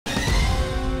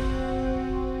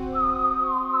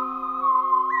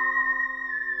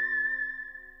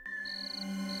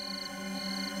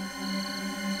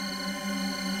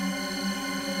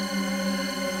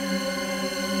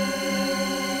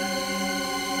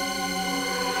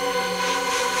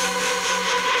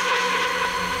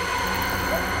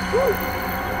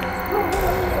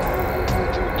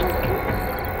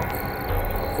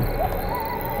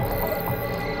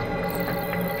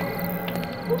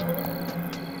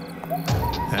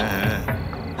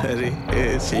আরে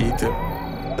সেই তো,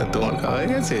 তোমার খাওয়া হয়ে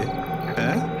গেছে?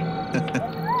 হ্যাঁ,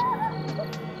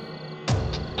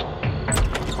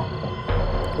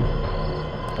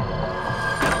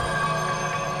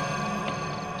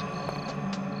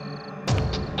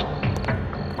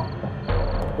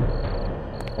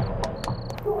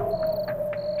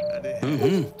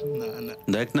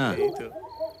 দেখ না,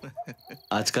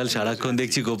 আজকাল সারাক্ষণ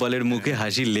দেখছি গোপালের মুখে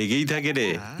হাসি লেগেই থাকে রে।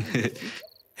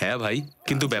 হ্যাঁ ভাই,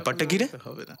 কিন্তু ব্যাপারটা কি রে?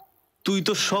 হবে না, তুই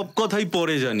তো সব কথাই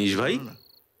পরে জানিস ভাই।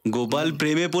 গোপাল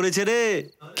প্রেমে পড়েছে রে।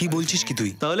 কি বলছিস কি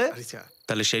তুই?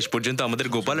 তাহলে শেষ পর্যন্ত আমাদের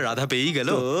গোপাল রাধা পেয়েই গেল।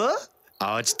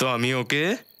 আজ তো আমি ওকে...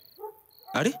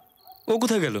 আরে ও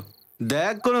কোথায় গেল?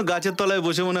 দেখ, কোনো গাছের তলায়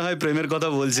বসে মনে হয় প্রেমের কথা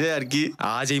বলছে আর কি।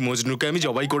 আজ এই মজনুকে আমি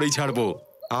জবাই করেই ছাড়বো।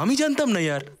 আমি জানতাম না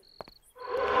ইয়ার।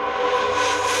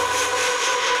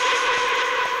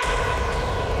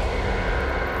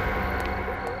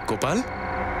 গোপাল,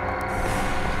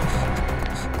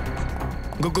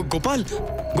 গোপাল,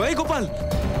 গোপাল,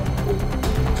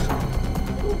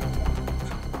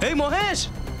 এই মহেশ,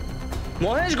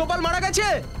 মহেশ, গোপাল মারা গেছে।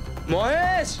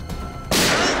 মহেশ,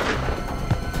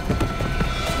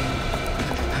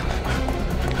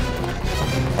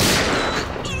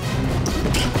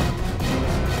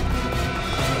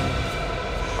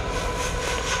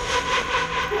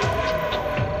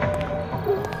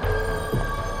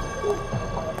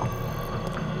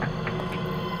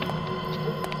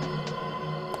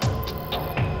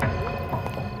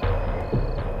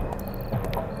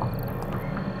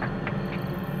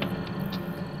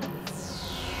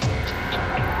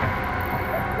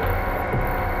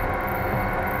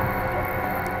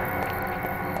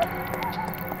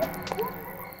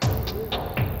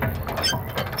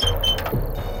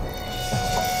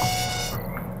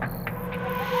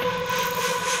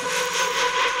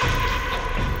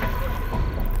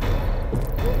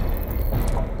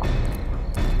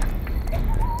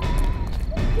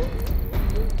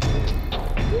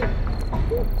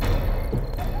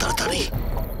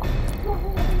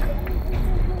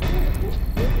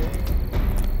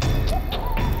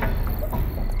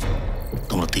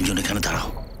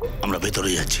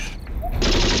 ভেতরে যাচ্ছি।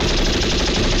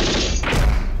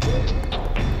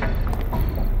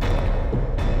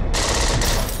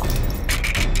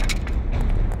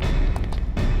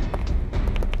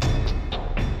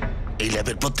 এই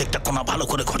ল্যাবের প্রত্যেকটা কোণা ভালো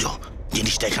করে খোঁজো,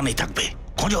 জিনিসটা এখানেই থাকবে।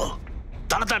 খোঁজো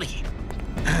তাড়াতাড়ি।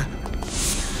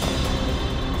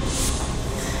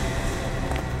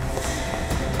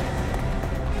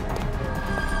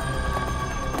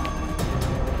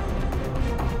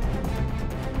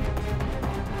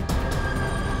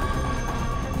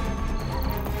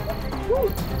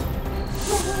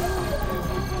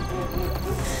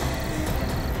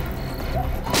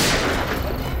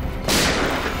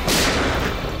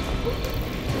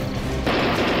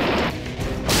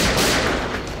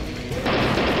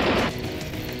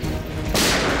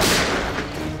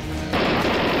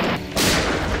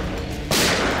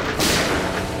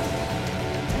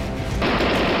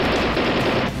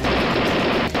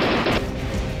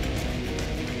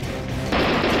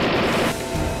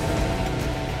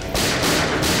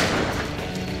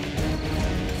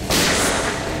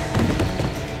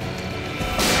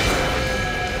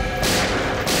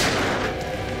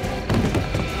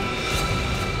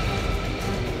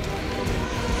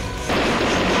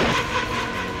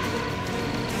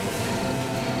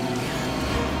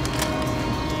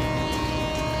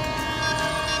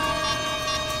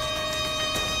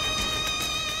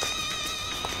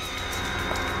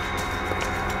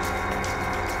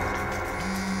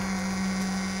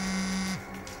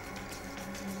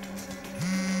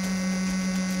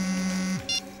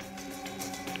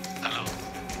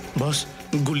 বস,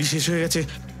 গুলি শেষ হয়ে গেছে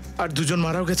আর দুজন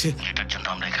মারাও গেছে। যেটার জন্য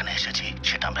আমরা এখানে এসেছি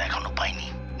সেটা আমরা এখনো পাইনি।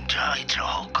 যা ইচ্ছা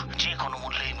হোক, যে কোনো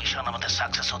মূল্যে এই মিশন আমাদের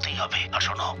সাকসেস হতেই হবে। আর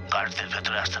শোনো, গার্ডদের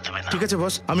ভেতরে আসতে দেবে না। ঠিক আছে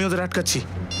বস, আমি ওদের আটকাচ্ছি।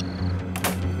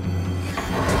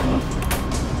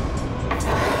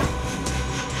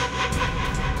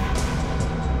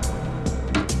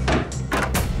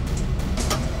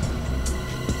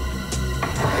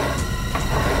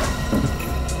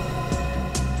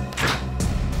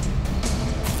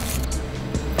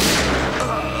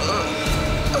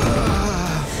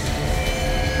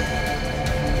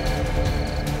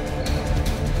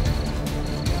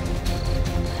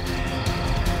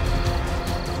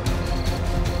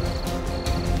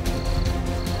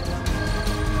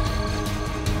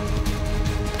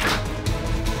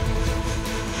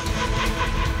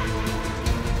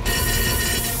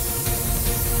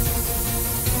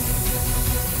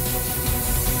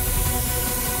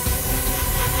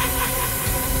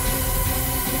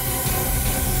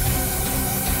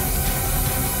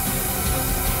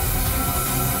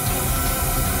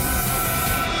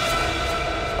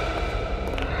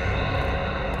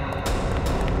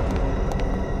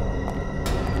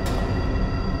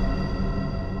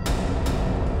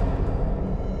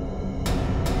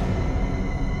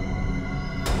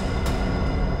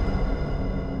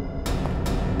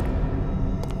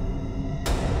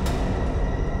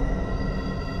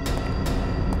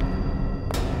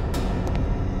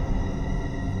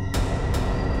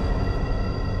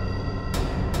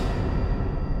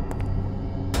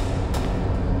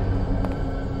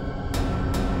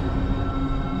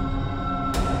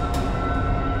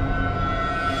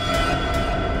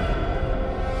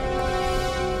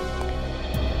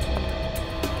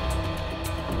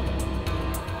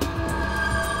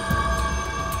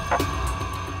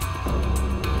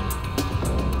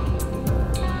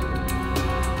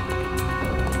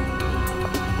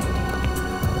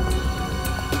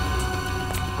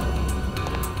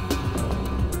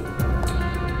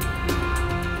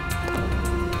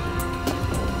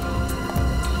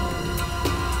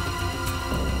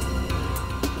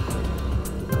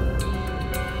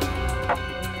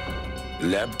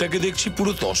 ল্যাবটাকে দেখছি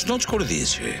পুরো তছনছ করে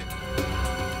দিয়েছে।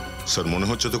 স্যার মনে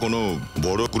হচ্ছে তো কোনো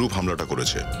বড় গ্রুপ হামলাটা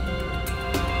করেছে।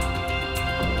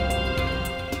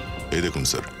 এই দেখুন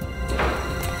স্যার,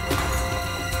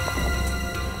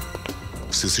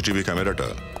 সিসিটিভি ক্যামেরাটা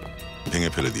ভেঙে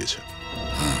ফেলে দিয়েছে।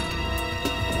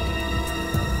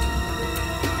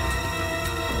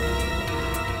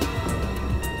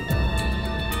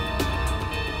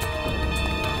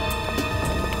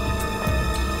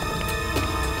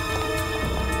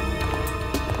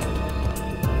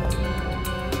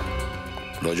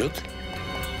 রজত,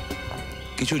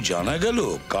 কিছু জানা গেল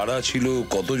কারা ছিল,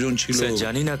 কতজন ছিল? স্যার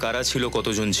জানি না কারা ছিল,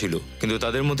 কতজন ছিল, কিন্তু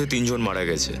তাদের মধ্যে 3 জন মারা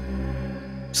গেছে।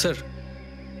 স্যার,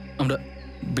 আমরা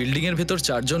বিল্ডিং এর ভেতর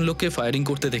 4 জন লোককে ফায়ারিং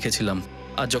করতে দেখেছিলাম,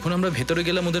 আর যখন আমরা ভেতরে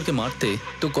গেলাম ওদেরকে মারতে,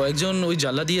 তো কয়েকজন ওই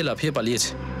জানলা দিয়ে লাফিয়ে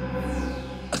পালিয়েছে।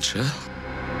 আচ্ছা,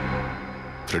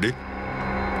 ফ্রেডি,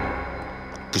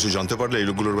 কিছু জানতে পারলে এই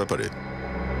লোকগুলোর ব্যাপারে?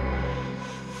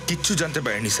 কিচ্ছু জানতে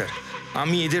পারিনি স্যার।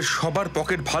 আমি এদের সবার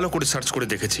পকেট ভালো করে সার্চ করে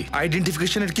দেখেছি,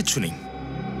 আইডেন্টিফিকেশনের কিচ্ছু নেই।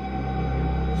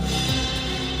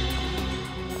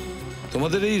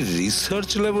 তোমাদের এই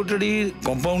রিসার্চ ল্যাবরেটরির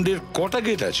কম্পাউন্ডের কটা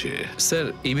গেট আছে? স্যার,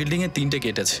 এই বিল্ডিং এ 3টে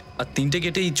গেট আছে, আর 3টে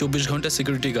গেটেই 24 ঘন্টা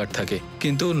সিকিউরিটি গার্ড থাকে।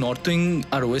 কিন্তু নর্থ উইং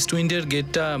আর ওয়েস্ট উইন্ডের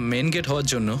গেটটা মেন গেট হওয়ার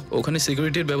জন্য ওখানে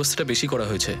সিকিউরিটির ব্যবস্থাটা বেশি করা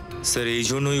হয়েছে। স্যার এই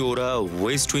জন্যই ওরা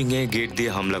ওয়েস্ট উইং এ গেট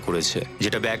দিয়ে হামলা করেছে,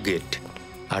 যেটা ব্যাক গেট।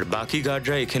 আর বাকি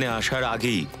গার্ডরা এখানে আসার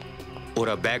আগেই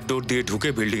ওরা ব্যাক ডোর দিয়ে ঢুকে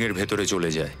বিল্ডিং এর ভেতরে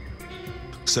চলে যায়।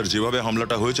 স্যার, যেভাবে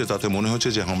হামলাটা হয়েছে তাতে মনে হচ্ছে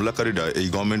যে হামলাকারীরা এই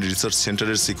গভর্নমেন্ট রিসার্চ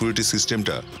সেন্টারের সিকিউরিটি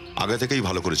সিস্টেমটা আগে থেকেই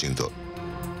ভালো করে চিনত।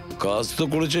 কাজ তো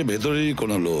করেছে ভেতরেরই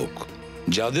কোনো লোক,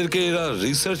 যাদেরকে এরা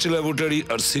রিসার্চ ল্যাবরেটরি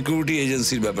আর সিকিউরিটি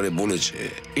এজেন্সির ব্যাপারে বলেছে।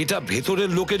 এটা ভেতরের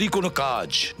লোকেরই কোনো কাজ,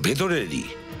 ভেতরেরই।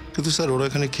 কিন্তু স্যার, ওরা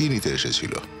এখানে কি নিতে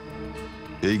এসেছিল?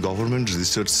 এই গভর্নমেন্ট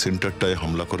রিসার্চ সেন্টারটায়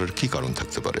হামলা করার কি কারণ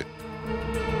থাকতে পারে?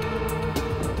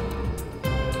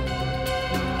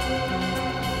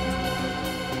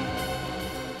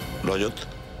 রজত,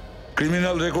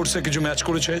 ক্রিমিনাল রেকর্ডসে কিছু ম্যাচ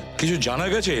করেছে? কিছু জানা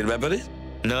গেছে এর ব্যাপারে?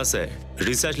 না স্যার,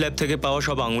 রিসার্চ ল্যাব থেকে পাওয়া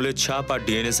সব আঙুলের ছাপ আর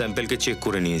ডিএনএ স্যাম্পেলকে চেক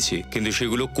করে নিয়েছি, কিন্তু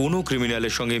সেগুলো কোনো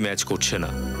ক্রিমিনালের সঙ্গে ম্যাচ করছে না।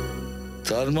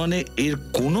 তার মানে এর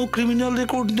কোনো ক্রিমিনাল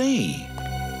রেকর্ড নেই?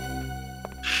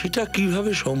 সেটা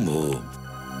কিভাবে সম্ভব?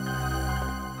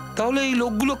 তাহলে এই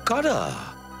লোকগুলো কারা?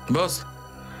 বস,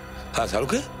 হ্যাঁ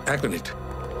শাহরুখে, 1 মিনিট।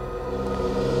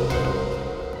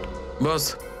 বস,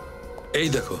 এই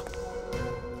দেখো,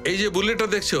 এই যে বুলেটটা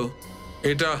দেখছো,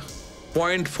 এটা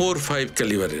 .45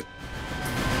 ক্যালিবারের।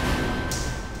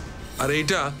 আর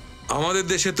এইটা আমাদের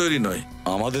দেশে তৈরি নয়।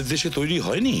 আমাদের দেশে তৈরি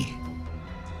হয়নি?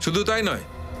 শুধু তাই নয়,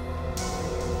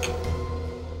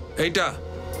 এইটা,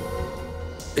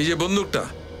 এই যে বন্দুকটা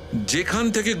যেখান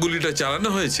থেকে গুলিটা চালানো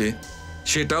হয়েছে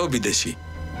সেটাও বিদেশি।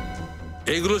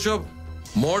 এইগুলো সব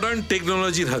মডার্ন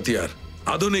টেকনোলজির হাতিয়ার,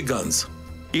 আধুনিক গানস।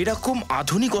 এরকম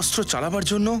আধুনিক অস্ত্র চালাবার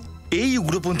জন্য এই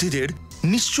উগ্রপন্থীদের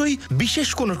নিশ্চয়ই বিশেষ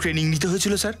কোনো ট্রেনিং নিতে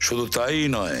হয়েছিল স্যার। শুধু তাই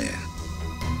নয়,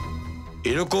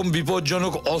 এরকম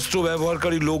বিপজ্জনক অস্ত্র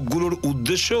ব্যবহারকারী লোকগুলোর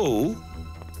উদ্দেশ্যও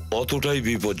অতটাই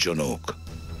বিপজ্জনক।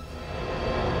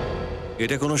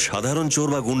 এটা কোনো সাধারণ চোর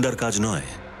বা গুন্ডার কাজ নয়,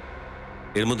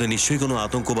 এর মধ্যে নিশ্চয়ই কোনো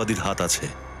আতঙ্কবাদীর হাত আছে।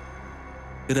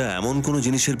 এরা এমন কোনো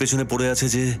জিনিসের পেছনে পড়ে আছে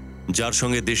যে যার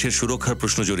সঙ্গে দেশের সুরক্ষার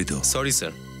প্রশ্ন জড়িত। সরি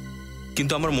স্যার,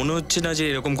 কিন্তু আমার মনে হচ্ছে না যে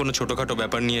এরকম কোনো ছোটখাটো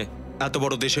ব্যাপার নিয়ে এত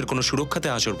বড় দেশের কোনো সুরক্ষাতে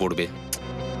আঁচড় পড়বে।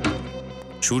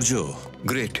 সূর্য,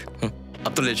 গ্রেট,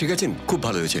 আপনারা এসে গেছেন, খুব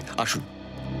ভালো হয়েছে, আসুন।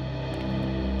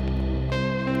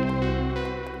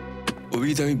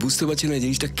 অভিজিৎ, আমি বুঝতে পারছি না এই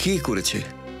জিনিসটা কে করেছে,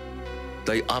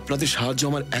 তাই আপনাদের সাহায্য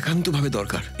আমার একান্তভাবে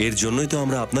দরকার। এর জন্যই তো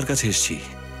আমরা আপনার কাছে এসেছি।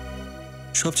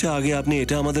 সবচেয়ে আগে আপনি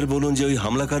এটা আমাদের বলুন যে ওই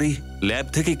হামলাকারী ল্যাব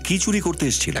থেকে কি চুরি করতে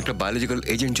এসেছিল? একটা বায়োলজিক্যাল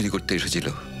এজেন্ট চুরি করতে এসেছিল,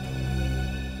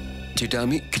 যেটা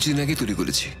আমি কিছুদিন আগে তৈরি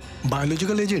করেছি।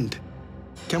 Biological agent?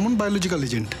 কেমন বায়োলজিক্যাল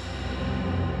এজেন্ট?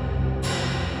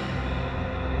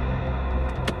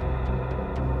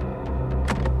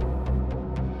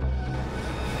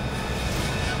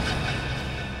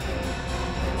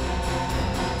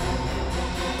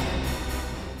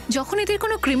 যখন এদের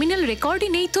কোনো ক্রিমিনাল রেকর্ডই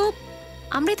নেই, তো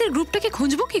আমরা এদের গ্রুপটাকে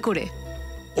খুঁজবো কি করে?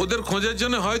 ওদের খোঁজার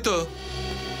জন্য হয়তো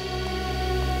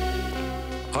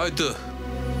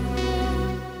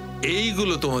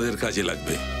এইগুলো তোমাদের কাজে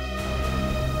লাগবে।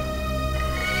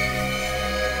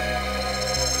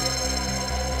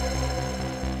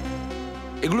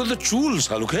 এগুলো তো চুল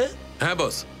শাহরুখে। হ্যাঁ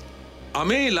বস,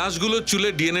 আমি এই লাশগুলোর চুলে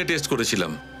ডিএনএ টেস্ট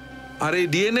করেছিলাম, আর এই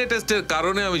ডিএনএ টেস্টের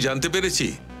কারণে আমি জানতে পেরেছি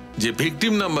যে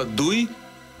ভিকটিম নাম্বার 2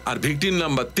 আর ভিকটিম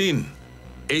নাম্বার 3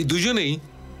 এই দুজনেই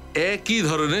একই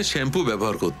ধরনের শ্যাম্পু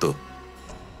ব্যবহার করত।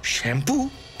 শ্যাম্পু?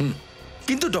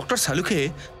 কিন্তু ডক্টর সালুখে,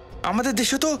 আমাদের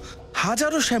দেশে তো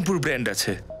হাজারো শ্যাম্পুর ব্র্যান্ড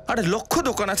আছে, আরে লক্ষ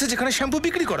দোকান আছে যেখানে শ্যাম্পু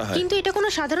বিক্রি করা হয়। কিন্তু এটা কোনো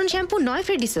সাধারণ শ্যাম্পু নয়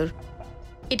ফ্রেডি স্যার,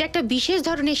 এটা একটা বিশেষ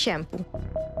ধরনের শ্যাম্পু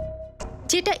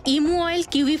যেটা ইমু অয়েল,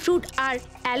 কিউই ফ্রুট আর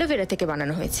অ্যালোভেরা থেকে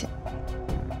বানানো হয়েছে।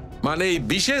 মানে এই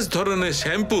বিশেষ ধরনের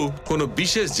শ্যাম্পু কোনো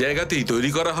বিশেষ জায়গাতেই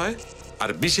তৈরি করা হয় আর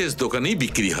বিশেষ দোকানেই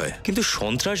বিক্রি হয়। কিন্তু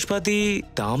সন্ত্রাসবাদী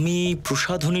দামি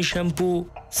প্রসাধনী শ্যাম্পু,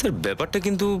 স্যার ব্যাপারটা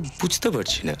কিন্তু বুঝতে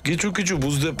পারছি না। কিছু কিছু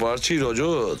বুঝতে পারছি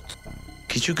রজত,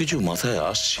 কিছু কিছু মাথায়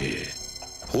আসছে।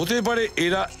 হতে পারে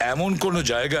এরা এমন কোন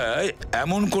জায়গায়,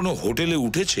 এমন কোন হোটেলে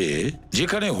উঠেছে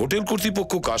যেখানে হোটেল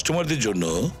কর্তৃপক্ষ কাস্টমারদের জন্য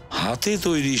হাতে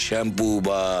তৈরি শ্যাম্পু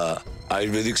বা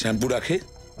আয়ুর্বেদিক শ্যাম্পু রাখে।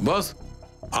 বস,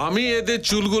 আমি এদের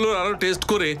চুলগুলোর আরো টেস্ট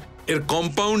করে এর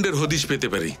কম্পাউন্ডের হদিশ পেতে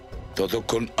পারি।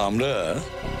 ততক্ষণ আমরা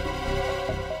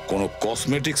কোন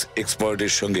কসমেটিক্স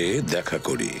এক্সপার্টের সঙ্গে দেখা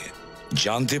করি,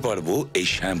 জানতে পারবো এই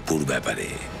শ্যাম্পুর ব্যাপারে।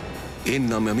 এর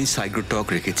নামে আমি সাইক্রোটক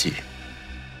রেখেছি।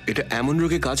 এটা এমন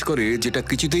রোগে কাজ করে যেটা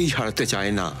কিছুতেই ছাড়াতে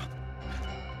চায় না।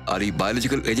 আর এই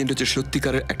বায়োলজিক্যাল এজেন্ট হচ্ছে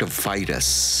সত্যিকারের একটা ভাইরাস।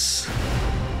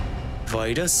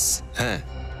 ভাইরাস? হ্যাঁ,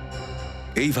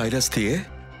 এই ভাইরাস দিয়ে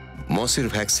মসের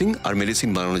ভ্যাকসিন আর মেডিসিন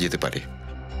বানানো যেতে পারে,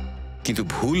 কিন্তু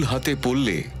ভুল হাতে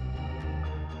পড়লে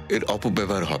এর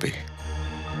অপব্যবহার হবে।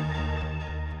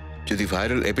 যদি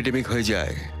ভাইরাল এপিডেমিক হয়ে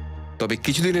যায় তবে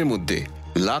কিছুদিনের মধ্যে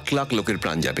লাখ লাখ লোকের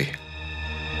প্রাণ যাবে।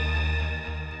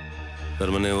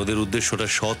 তার মানে ওদের উদ্দেশ্যটা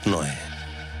সৎ নয়।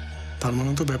 তার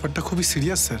মানে তো ব্যাপারটা খুবই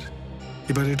সিরিয়াস স্যার।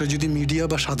 এবার এটা যদি মিডিয়া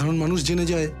বা সাধারণ মানুষ জেনে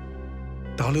যায়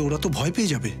তাহলে ওরা তো ভয়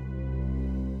পেয়ে যাবে।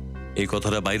 এই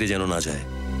কথাটা বাইরে যেন না যায়,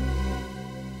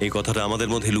 এই কথাটা আমাদের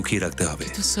মধ্যে লুকিয়ে রাখতে হবে।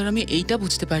 তো স্যার আমি এইটা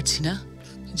বুঝতে পারছি না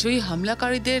যে ওই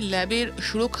হামলাকারীদের ল্যাবের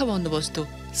সুরক্ষা বন্দোবস্ত,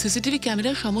 সিসিটিভি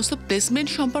ক্যামেরার সমস্ত প্লেসমেন্ট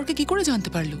সম্পর্কে কি করে জানতে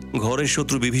পারলো? ঘরের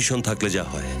শত্রু বিভীষণ থাকলে যা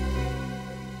হয়,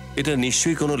 এটা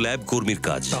নিশ্চয়ই কোনো ল্যাব কর্মীর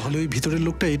কাজ। তাহলে ওই ভিতরের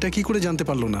লোকটা এটা কি করে জানতে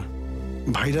পারলো না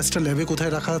ভাইরাসটা ল্যাবে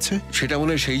কোথায় রাখা আছে? সেটা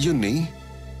মনে হয় সেই জন্যই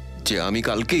যে আমি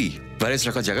কালকেই ভাইরাস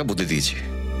রাখার জায়গা বদলে দিয়েছি।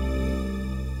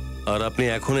 আর আপনি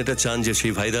এখন এটা চান যে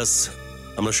সেই ভাইরাস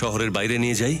আমরা শহরের বাইরে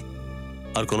নিয়ে যাই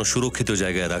আর কোনো সুরক্ষিত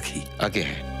জায়গায় রাখি? আগে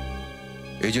হ্যাঁ,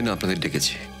 এই জন্য আপনাদের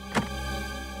ডেকেছি।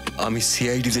 আমি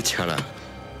সিআইডিতে ছাড়া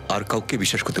আর কাউকে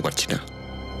বিশ্বাস করতে পারছি না।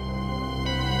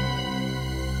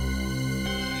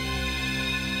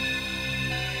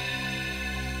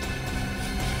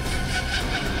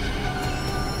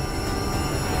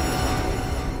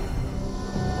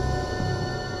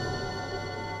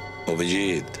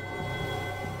 অভিজিৎ,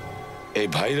 এই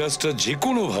ভাইরাসটা যে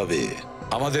কোনো ভাবে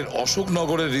আমাদের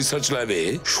অশোকনগরের রিসার্চ ল্যাবে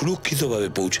সুরক্ষিতভাবে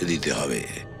পৌঁছে দিতে হবে,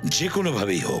 যে কোনো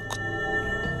ভাবেই হোক।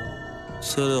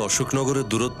 স্যার, অশোকনগরের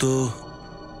দূরত্ব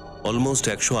অলমোস্ট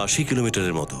 180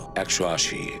 কিলোমিটারের মতো।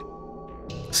 180?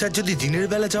 স্যার, যদি দিনের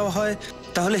বেলা যাওয়া হয়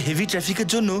তাহলে হেভি ট্রাফিকের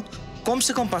জন্য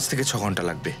কমসে কম 5 থেকে 6 ঘন্টা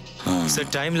লাগবে। স্যার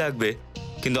টাইম লাগবে,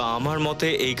 কিন্তু আমার মতে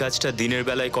এই কাজটা দিনের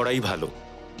বেলায় করাই ভালো।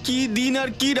 কি দিন আর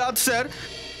কি রাত স্যার,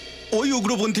 ওই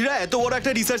উগ্রপন্থীরা এত বড়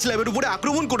একটা রিসার্চ ল্যাবের উপরে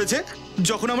আক্রমণ করেছে।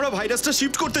 যখন আমরা ভাইরাসটা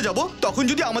শিফট করতে যাব তখন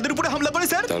যদি আমাদের উপরে হামলা করে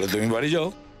স্যার? তাহলে তুমি বাড়ি যাও।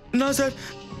 না স্যার,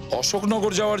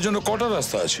 অশোকনগর যাওয়ার জন্য কটা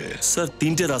রাস্তা আছে? স্যার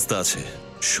 3টে রাস্তা আছে।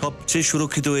 সবচেয়ে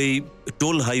সুরক্ষিত এই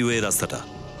টোল হাইওয়ে রাস্তাটা।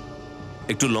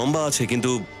 একটু লম্বা আছে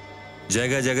কিন্তু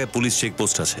জায়গায় জায়গায় পুলিশ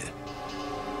চেকপোস্ট আছে।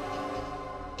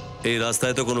 এই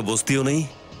রাস্তায় তো কোনো বস্তিও নেই,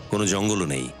 কোনো জঙ্গলও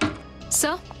নেই।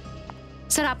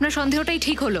 স্যার আপনার সন্দেহটাই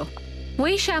ঠিক হলো।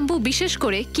 ওই শ্যাম্পু বিশেষ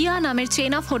করে কিয়া নামের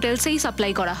চেইন অফ হোটেলসেই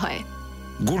সাপ্লাই করা হয়।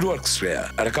 Good work Shreya.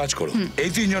 একটা কাজ করো, এই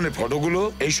 3 জনের ফটোগুলো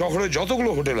এই শহরে যতগুলো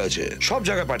হোটেল আছে সব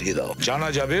জায়গায় পাঠিয়ে দাও, জানা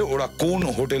যাবে ওরা কোন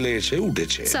হোটেলে এসে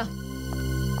উঠেছে।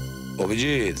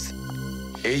 অভিজিৎ,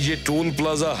 এই যে টোল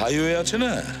প্লাজা হাইওয়ে আছে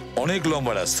না, অনেক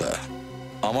লম্বা রাস্তা।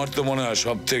 আমার তো মনে হয়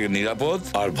সব থেকে নিরাপদ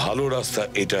আর ভালো রাস্তা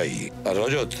এটাই। আর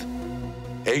রজত,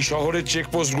 এই শহরের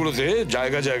চেকপোস্ট গুলোতে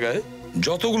জায়গায় জায়গায়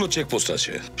যতগুলো চেকপোস্ট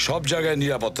আছে সব জায়গায়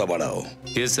নিরাপত্তা বাড়াও।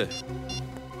 Yes sir.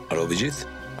 আর অভিজিৎ,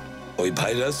 ওই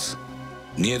ভাইরাস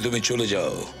নিয়ে তুমি চলে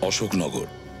যাও অশোকনগর।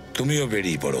 তুমিও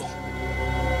বেরিয়ে পড়ো।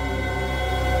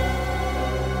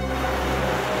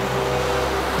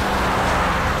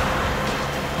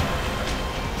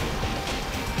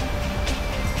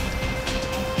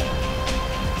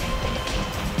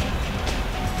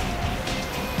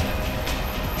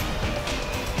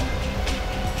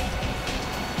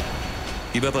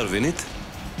 কি ব্যাপার বিনীত,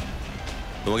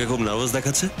 তোমাকে খুব নার্ভাস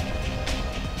দেখাচ্ছে?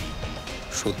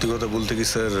 সত্যি কথা বলতে কি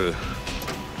স্যার,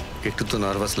 একটু তো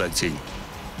নার্ভাস লাগছেই।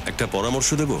 একটা পরামর্শ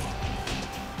দেব,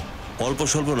 অল্প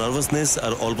স্বল্প নার্ভাসনেস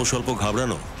আর অল্প স্বল্প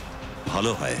ঘাবড়ানো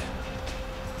ভালো হয়।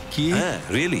 কি? হ্যাঁ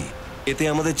রিয়েলি, এতে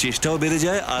আমাদের চেষ্টাও বেড়ে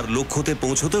যায় আর লক্ষ্যতে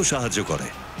পৌঁছতেও সাহায্য করে।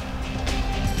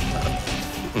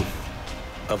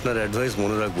 আপনার অ্যাডভাইস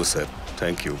মনে রাখবো স্যার,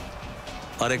 থ্যাংক ইউ।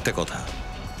 আর একটা কথা,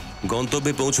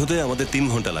 গন্তব্যে পৌঁছতে আমাদের 3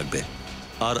 ঘন্টা লাগবে।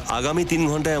 আর আগামী 3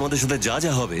 ঘন্টায় আমাদের সাথে যা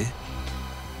যা হবে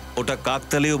ওটা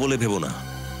কাকতালীয় বলে ভেবো না,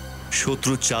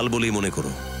 শত্রুর চাল বলেই মনে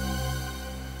করো।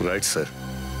 Right sir.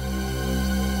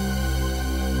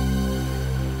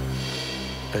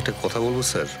 একটা কথা বলবো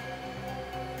স্যার,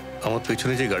 আমার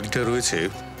পেছনে যে গাড়িটা রয়েছে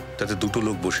তাতে 2টো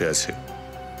লোক বসে আছে।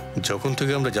 যখন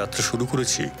থেকে আমরা যাত্রা শুরু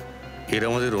করেছি এরা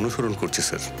আমাদের অনুসরণ করছে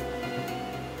স্যার।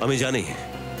 আমি জানি,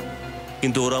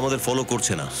 কিন্তু ওরা আমাদের ফলো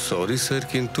করছে না। সরি স্যার,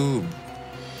 কিন্তু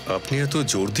আপনি এত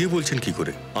জোর দিয়ে বলছেন কি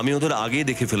করে? আমি ওদের আগেই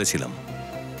দেখে ফেলেছিলাম,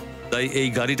 তাই এই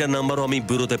গাড়িটার নাম্বারও আমি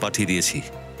ব্যুরোতে পাঠিয়ে দিয়েছি।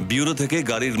 ব্যুরো থেকে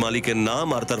গাড়ির মালিকের নাম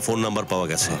আর তার ফোন নাম্বার পাওয়া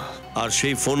গেছে, আর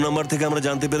সেই ফোন নাম্বার থেকে আমরা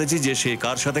জানতে পেরেছি যে সে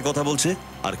কার সাথে কথা বলছে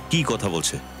আর কি কথা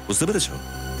বলছে। বুঝতে পেরেছো?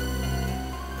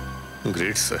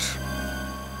 Great sir.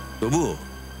 তবুও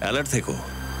অ্যালার্ট থেকো।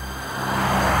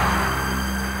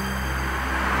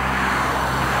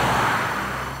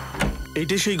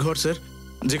 এইটাই সেই ঘর স্যার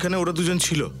যেখানে ওরা দুজন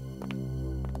ছিল।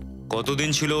 কতদিন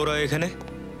ছিল ওরা এখানে?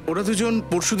 ওরা দুজন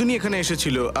পরশুদিনই এখানে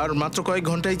এসেছিল, আর মাত্র কয়েক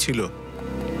ঘন্টাই ছিল।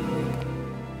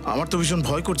 আমার তো ভীষণ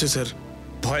ভয় করছে স্যার।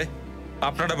 ভয়?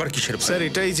 আপনার আবার কিসের ভয়? স্যার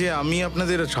এটাই যে আমি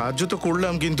আপনাদের সাহায্য তো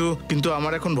করলাম, কিন্তু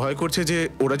আমার এখন ভয় করছে যে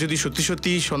ওরা যদি সত্যি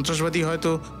সত্যি সন্ত্রাসবাদী হয়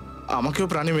তো আমাকেও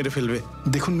প্রাণে মেরে ফেলবে।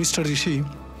 দেখুন মিস্টার ঋষি,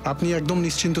 আপনি একদম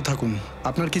নিশ্চিন্ত থাকুন,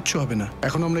 আপনার কিচ্ছু হবে না।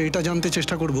 এখন আমরা এটা জানতে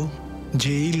চেষ্টা করব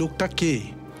যে এই লোকটা কে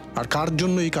আর কার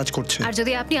জন্য এই কাজ করছে। আর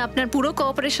যদি আপনি আপনার পুরো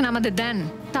কোঅপারেশন আমাদের দেন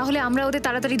তাহলে আমরা ওদের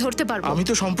তাড়াতাড়ি ধরতে পারবো। আমি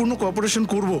তো সম্পূর্ণ কোঅপারেশন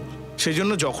করব। সেই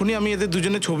জন্য যখনই আমি এদের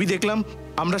দুজনের ছবি দেখলাম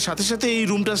আমরা সাথে সাথে এই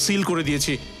রুমটা সিল করে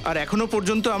দিয়েছি, আর এখনো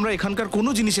পর্যন্ত আমরা এখানকার কোনো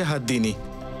জিনিসে হাত দিইনি।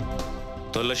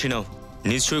 তল্লাশি নাও,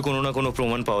 নিশ্চয়ই কোনো না কোনো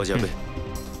প্রমাণ পাওয়া যাবে।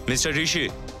 মিস্টার ঋষি,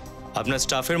 আপনার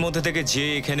স্টাফের মধ্যে থেকে যে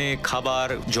এখানে খাবার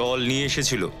জল নিয়ে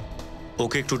এসেছিল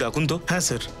ওকে একটু ডাকুন তো। হ্যাঁ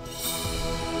স্যার।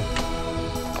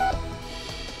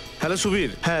 হ্যালো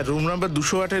সুবীর, হ্যাঁ রুম নাম্বার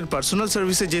 208-এর পার্সোনাল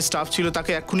সার্ভিসে যে স্টাফ ছিল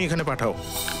তাকে এক্ষুনি এখানে পাঠাও।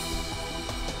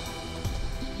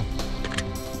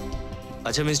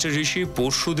 আচ্ছা মিস্টার ঋষি,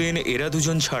 পরশুদিন এরা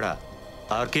দুজন ছাড়া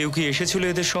আর কেউ কি এসেছিল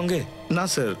এদের সঙ্গে? না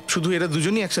স্যার, শুধু এরা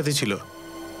দুজনই একসাথে ছিল।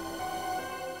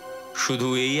 শুধু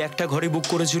এই একটা ঘরে বুক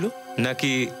করেছিল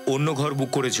নাকি অন্য ঘর বুক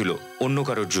করেছিল অন্য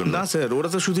কারোর জন্য? না স্যার, ওরা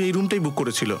তো শুধু এই রুমটাই বুক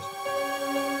করেছিল।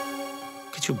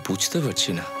 কিছু বুঝতে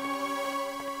পারছি না।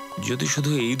 যদি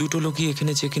শুধু এই 2টো লোকই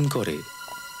এখানে চেক ইন করে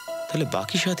তাহলে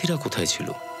বাকি সাথীরা কোথায় ছিল?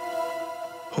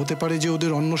 হতে পারে যে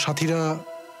ওদের অন্য সাথীরা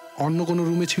অন্য কোনো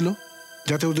রুমে ছিল,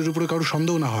 যাতে ওদের উপরে কারো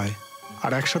সন্দেহ না হয়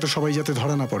আর একসাথে সবাই যাতে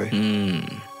ধরা না পড়ে।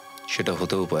 সেটা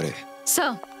হতেও পারে।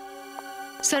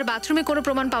 স্যার বাথরুমে কোনো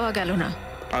প্রমাণ পাওয়া গেল না।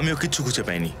 আমিও কিচ্ছু খুঁজে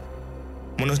পাইনি।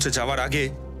 মনে হচ্ছে যাওয়ার আগে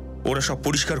ওরা সব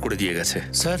পরিষ্কার করে দিয়ে গেছে।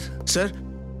 স্যার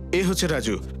এ হচ্ছে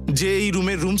রাজু, যে এই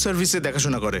রুমের রুম সার্ভিসে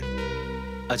দেখাশোনা করে।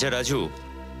 আচ্ছা রাজু,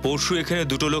 পরশু এখানে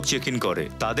 2টো লোক চেক ইন করে,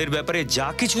 তাদের ব্যাপারে যা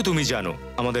কিছু তুমি জানো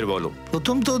আমাদের বলো।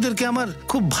 প্রথম তো ওদেরকে আমার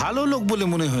খুব ভালো লোক বলে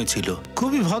মনে হয়েছিল,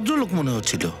 খুবই ভদ্রলোক মনে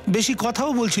হচ্ছিল, বেশি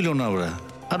কথাও বলছিল না ওরা,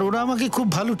 আর ওরা আমাকে খুব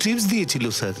ভালো টিপস দিয়েছিল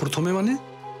স্যার। প্রথমে মানে?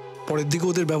 পরের দিকে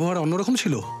ওদের ব্যবহার অন্যরকম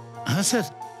ছিল? হ্যাঁ স্যার,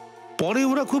 পরে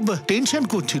ওরা খুব টেনশন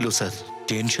করছিল স্যার।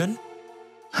 টেনশন?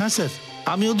 হ্যাঁ স্যার,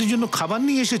 আমি ওদের জন্য খাবার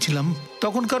নিয়ে এসেছিলাম,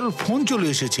 তখন কারোর ফোন চলে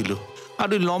এসেছিল, আর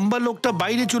ওই লম্বা লোকটা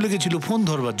বাইরে চলে গেছিল ফোন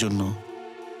ধরবার জন্য।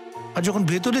 আর যখন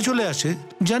ভেতরে চলে আসে,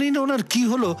 জানি না ওনার কি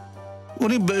হলো,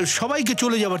 উনি সবাইকে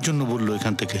চলে যাওয়ার জন্য বললো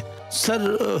এখান থেকে। স্যার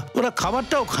ওরা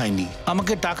খাবারটাও খায়নি,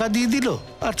 আমাকে টাকা দিয়ে দিল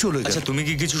আর চলে গেল। আচ্ছা তুমি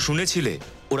কি কিছু শুনেছিলে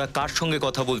ওরা কার সঙ্গে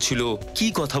কথা বলছিল, কি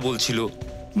কথা বলছিল?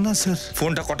 না স্যার।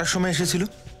 ফোনটা কটার সময় এসেছিল?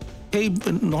 এই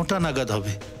 9টা নাগাদ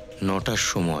হবে। 9টার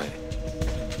সময়?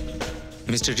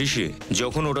 মিস্টার ঋষি,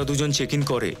 যখন ওরা দুজন চেক ইন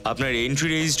করে আপনার এন্ট্রি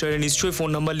রেজিস্টারে নিশ্চয়ই ফোন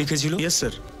নাম্বার লিখেছিল? Yes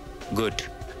sir. গুড।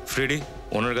 ফ্রেডি,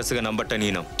 ওনার কাছ থেকে নাম্বারটা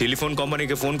নিয়ে নাও, টেলিফোন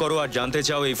কোম্পানিকে ফোন করো আর জানতে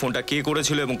চাও এই ফোনটা কে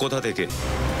করেছিল এবং কোথা থেকে।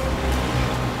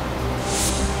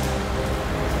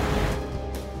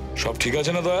 সব ঠিক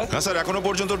আছে না দয়া? হ্যাঁ স্যার, এখনো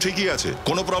পর্যন্ত ঠিকই আছে,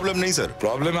 কোনো প্রবলেম নেই স্যার।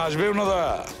 প্রবলেম আসবেও না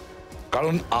দয়া,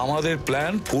 কারণ আমাদের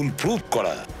প্ল্যান ফুল প্রুফ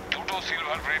করা। 2টো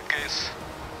সিলভার ব্রিফকেস,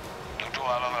 2টো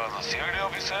আলাদা আলাদা সিআইডি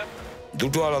অফিসার,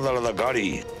 2টো আলাদা আলাদা গাড়ি।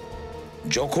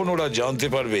 যখন ওরা জানতে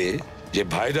পারবে যে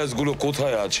ভাইরাসগুলো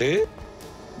কোথায় আছে,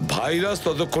 ভাইরাস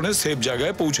ততক্ষণে সেফ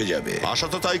জায়গায় পৌঁছে যাবে। আশা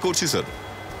তো তাই করছি স্যার।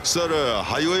 স্যার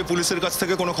হাইওয়ে পুলিশের কাছ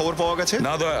থেকে কোনো খবর পাওয়া গেছে?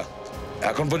 না দয়া,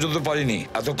 এখন পর্যন্ত পারিনি।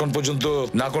 এতক্ষণ পর্যন্ত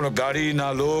না কোনো গাড়ি না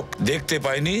লোক দেখতে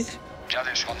পাইনি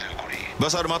যাদের সন্দেহ করি।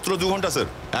 বাস আর মাত্র 2 ঘন্টা স্যার।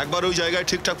 একবার ওই জায়গায়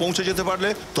ঠিকঠাক পৌঁছে যেতে পারলে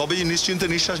তবেই নিশ্চিন্তে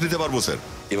নিঃশ্বাস নিতে পারবো স্যার।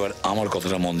 এবার আমার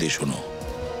কথাটা মন দিয়ে শোনো।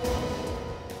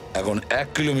 এখন 1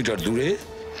 কিলোমিটার দূরে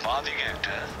বাঁ দিকে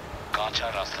একটা কাঁচা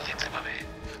রাস্তা দেখতে পাবে,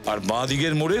 আর বাঁ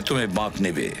দিকের মোড়ে তুমি বাঁক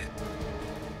নেবে,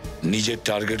 নিজের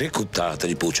টার্গেটে খুব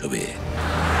তাড়াতাড়ি পৌঁছবে।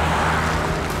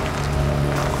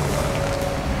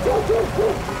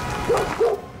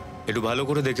 একটু ভালো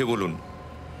করে দেখে বলুন,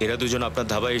 এরা দুজন আপনার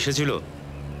ধাবায় এসেছিল?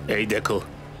 এই দেখো,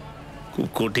 খুব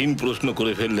কঠিন প্রশ্ন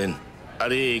করে ফেললেন।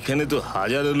 আরে এখানে তো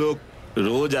হাজারো লোক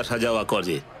রোজ আসা যাওয়া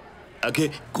করে, আগে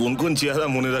কোন কোন চেহারা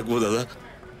মনে রাখবো দাদা?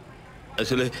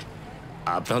 আসলে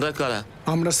আপনারা কারা?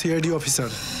 আমরা সিআইডি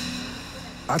অফিসার।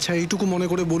 আচ্ছা, এইটুকু মনে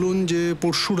করে বলুন যে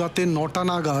পরশু রাতে 9টা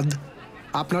নাগাদ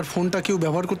আপনার ফোনটা কেউ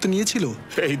ব্যবহার করতে নিয়েছিল?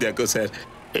 এই দেখো স্যার,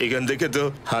 এইখান থেকে তো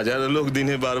হাজারো লোক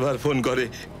দিনে বারবার ফোন করে,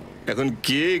 এখন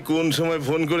কে কোন সময়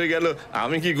ফোন করে গেল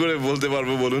আমি কি করে বলতে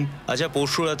পারবো বলুন? আচ্ছা,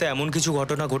 পরশু রাতে এমন কিছু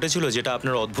ঘটনা ঘটেছিল যেটা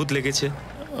আপনার অদ্ভুত লেগেছে?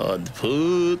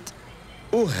 অদ্ভুত?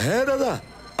 ও হ্যাঁ দাদা,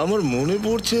 আমার মনে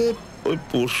পড়ছে ওই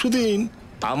পরশুদিন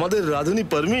আমাদের রাঁধুনি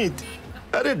পারমিত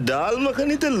আরে ডাল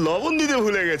মাখানিতে লবণ দিতে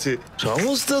ভুলে গেছে।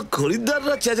 সমস্ত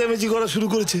খরিদ্দাররা চেঁচামেচি করা শুরু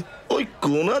করেছে। ওই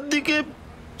কোনার দিকে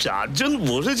 4 জন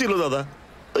বসেছিল দাদা,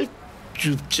 ওই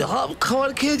চুপচাপ খাবার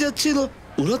খেয়ে যাচ্ছিল,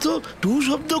 ওরা তো টু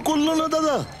শব্দ করলো না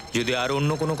দাদা। যদি আর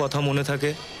অন্য কোনো কথা মনে থাকে,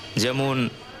 যেমন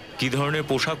কি ধরনের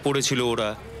পোশাক পরেছিল ওরা,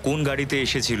 কোন গাড়িতে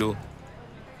এসেছিল?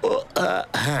 ও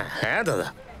হ্যাঁ হ্যাঁ দাদা,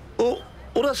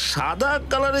 ওরা সাদা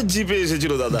কালারের জিপে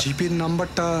এসেছিল দাদা। জিপের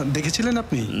নাম্বারটা দেখেছিলেন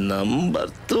আপনি? নাম্বার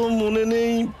তো মনে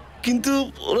নেই, কিন্তু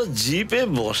ওরা জিপে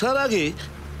বসার আগে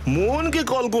মোহনকে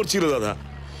কল করছিল দাদা।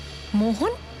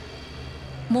 মোহন?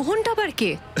 মোহনটা আবার কে?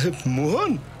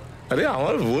 মোহন? আরে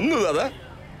আমার বন্ধু দাদা,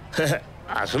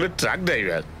 আসলে ট্রাক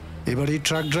ড্রাইভার। এবার এই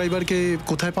ট্রাক ড্রাইভারকে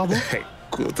কোথায় পাবো?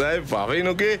 কোথায় পাবেন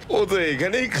ওকে? ও তো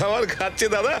এখানেই খাবার খাচ্ছে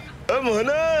দাদা।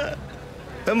 মোহনা,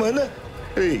 মোহনা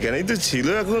এখানেই তো ছিল,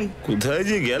 এখন কোথায়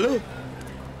যে গেল?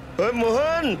 ওই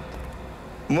মোহন,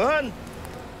 মোহন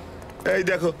এই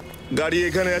দেখো গাড়ি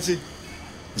এখানে আছে,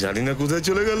 জানি না কোথায়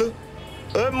চলে গেল।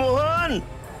 ওই মোহন,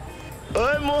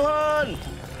 ওই মোহন,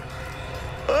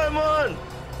 ওই মোহন,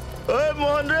 ওই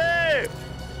মোহন রে,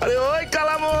 আরে ওই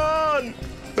কালা মোহন,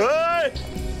 ওই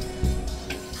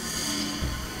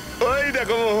ওই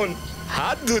দেখো মোহন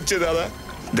হাত ধুচ্ছে দাদা,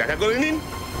 দেখা করে নিন।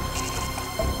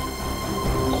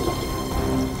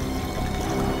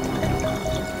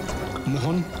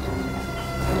 মোহন,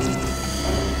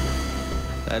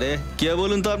 আরে কে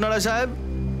বলুন তো আপনারা সাহেব?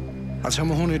 আচ্ছা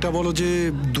মোহন, এটা বলো যে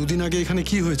 2 দিন আগে এখানে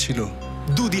কি হয়েছিল?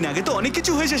 2 দিন আগে তো অনেক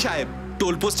কিছু হয়েছে সাহেব।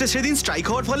 টোল পোস্টে সেদিন স্ট্রাইক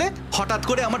হওয়ার ফলে হঠাৎ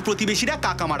করে আমার প্রতিবেশীরা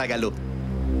কাকা মারা গেল।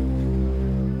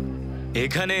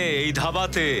 এখানে এই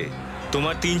ধাবাতে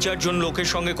তোমার 3-4 জন লোকের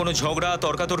সঙ্গে কোনো ঝগড়া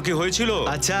তর্কাতর্কি হয়েছিল?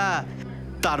 আচ্ছা,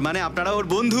 তার মানে আপনারা ওর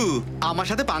বন্ধু, আমার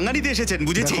সাথে পাঙ্গা নিতে এসেছেন,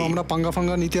 বুঝেছি। আমরা পাঙ্গা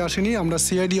ফাঙ্গা নিতে আসিনি, আমরা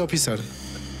সিআইডি অফিসার।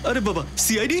 আরে বাবা,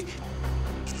 সিআইডি?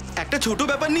 একটা ছোট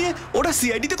ব্যাপার নিয়ে ওরা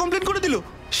সিআইডি তে কমপ্লেন করে দিল?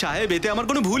 সাহেব, এতে আমার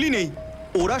কোনো ভুলই নেই,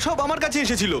 ওরা সব আমার কাছে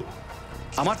এসেছিল।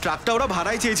 আমার ট্রাকটা ওরা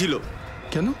ভাড়ায় চেয়েছিল।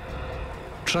 কেন?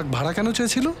 ট্রাক ভাড়া কেন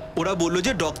চেয়েছিল? ওরা বললো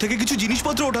যে ডক থেকে কিছু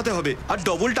জিনিসপত্র ওঠাতে হবে আর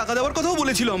ডবল টাকা দেওয়ার কথাও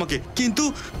বলেছিল আমাকে, কিন্তু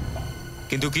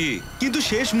কিন্তু কি? কিন্তু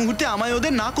শেষ মুহূর্তে আমায়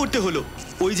ওদের না করতে হলো।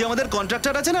 ওই যে আমাদের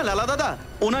কন্ট্রাক্টর আছে না লালা দাদা,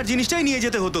 ওনার জিনিসটাই নিয়ে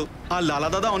যেতে হতো, আর লালা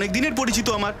দাদা অনেক দিনের পরিচিত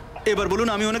আমার। এবার বলুন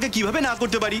আমি ওনাকে কিভাবে না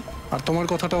করতে পারি? আর তোমার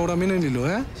কথাটা ওরা মেনে নিল?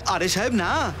 হ্যাঁ। আরে সাহেব না,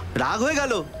 রাগ হয়ে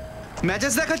গেল,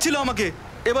 ম্যাচেস দেখাচ্ছিল আমাকে।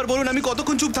 এবার বলুন আমি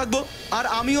কতক্ষণ চুপ থাকবো? আর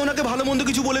আমি ওনাকে ভালো মন্দ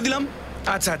কিছু বলে দিলাম।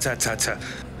 আচ্ছা আচ্ছা আচ্ছা আচ্ছা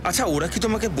আচ্ছা, ওরা কি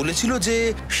তোমাকে বলেছিল যে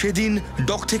সেদিন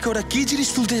ডক থেকে ওরা কি জিনিস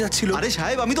তুলতে যাচ্ছিল? আরে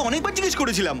সাহেব, আমি তো অনেকবার জিজ্ঞেস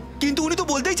করেছিলাম, কিন্তু উনি তো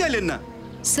বলতেই চাইলেন না।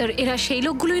 স্যার, এরা সেই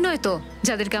লোকগুলোই নয় তো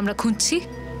যাদেরকে আমরা খুঁজছি?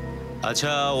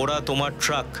 আচ্ছা, ওরা তোমার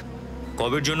ট্রাক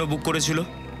কবের জন্য বুক করেছিল?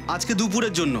 আজকে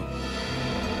দুপুরের জন্য।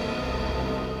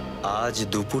 আজ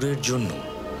দুপুরের জন্য?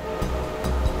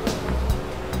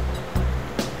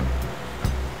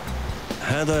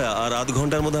 হ্যাঁ দয়া, আর আধ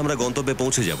ঘন্টার মধ্যে আমরা গন্তব্যে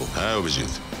পৌঁছে যাব। হ্যাঁ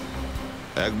অভিজিৎ,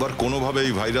 একবার কোনোভাবে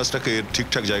এই ভাইরাসটাকে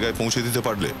ঠিকঠাক জায়গায় পৌঁছে দিতে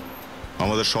পারলে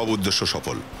আমাদের সব উদ্দেশ্য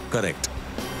সফল। কারেক্ট।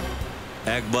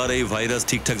 একবার এই ভাইরাস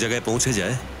ঠিকঠাক জায়গায় পৌঁছে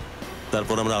যায়,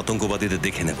 তারপর আমরা আতঙ্কবাদীদের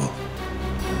দেখে নেব।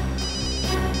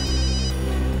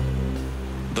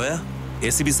 দয়া,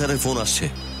 এসিবি স্যারের ফোন আসছে,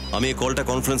 আমি এই কলটা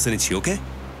কনফারেন্সে নিচ্ছি। ওকে,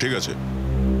 ঠিক আছে।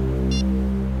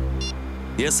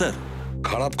 Yes sir.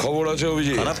 খারাপ খবর আছে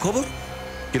অভিজিৎ। খারাপ খবর?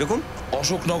 কিরকম?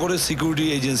 অশোকনগরের সিকিউরিটি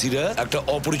এজেন্সিরা একটা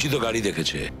অপরিচিত গাড়ি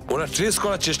দেখেছে। ওরা ট্রেস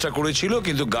করার চেষ্টা করেছিল,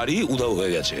 কিন্তু গাড়ি উধাও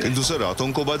হয়ে গেছে। কিন্তু স্যার,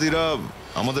 আতঙ্কবাদীরা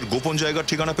আমাদের গোপন জায়গার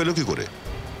ঠিকানা পেল কি করে?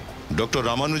 ডক্টর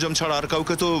রামানুজম ছাড়া আর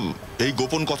কাউকে তো এই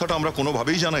গোপন কথাটা আমরা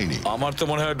কোনোভাবেই জানাইনি। আমার তো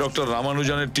মনে হয় ডক্টর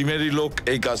রামানুজনের টিমেরই লোক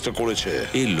এই কাজটা করেছে।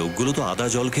 এই লোকগুলো তো আদা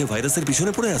জল খেয়ে ভাইরাসের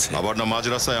পিছনে পড়ে আছে। আবার না মাঝ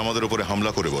রাস্তায় আমাদের উপরে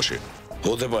হামলা করে বসে।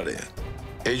 হতে পারে,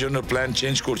 এই জন্য প্ল্যান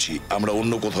চেঞ্জ করছি, আমরা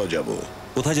অন্য কোথাও যাব।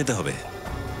 কোথায় যেতে হবে?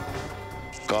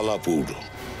 কালাপুর।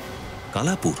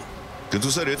 কালাপুর? কিন্তু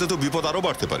স্যার, এতে তো বিপদ আরো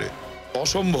বাড়তে পারে।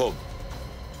 অসম্ভব,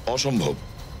 অসম্ভব।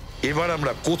 এবার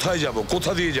আমরা কোথায় যাব,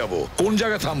 কোথা দিয়ে যাব, কোন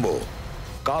জায়গায় থামবো,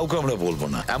 কাউকে আমরা বলবো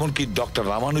না, এমনকি ডক্টর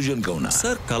রামানুজনকেও না।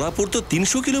 স্যার, কালাপুর তো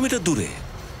 300 কিলোমিটার দূরে,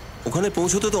 ওখানে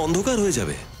পৌঁছতে তো অন্ধকার হয়ে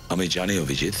যাবে। আমি জানি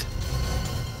অভিজিৎ,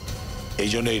 এই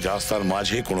জন্য এই রাস্তার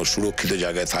মাঝে কোনো সুরক্ষিত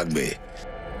জায়গায় থাকবে।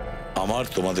 আমার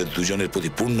তোমাদের দুজনের প্রতি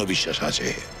পূর্ণ বিশ্বাস আছে,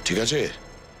 ঠিক আছে?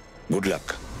 Good luck.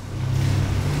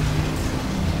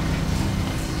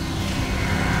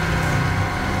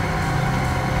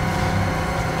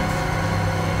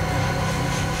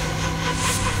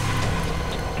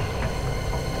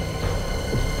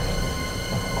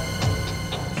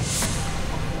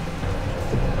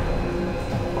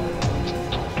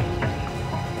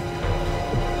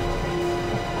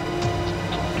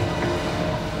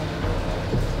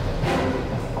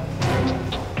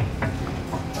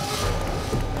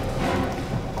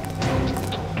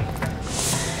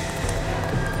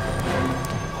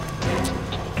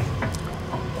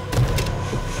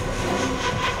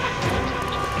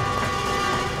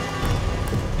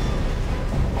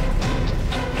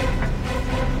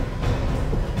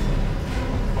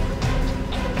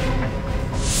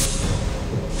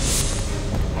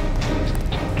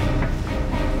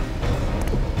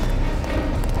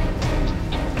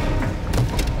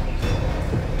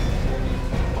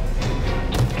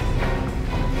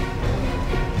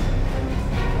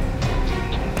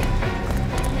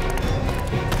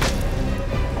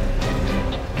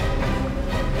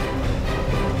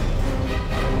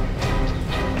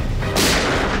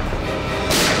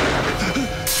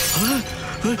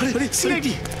 CID,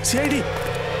 CID।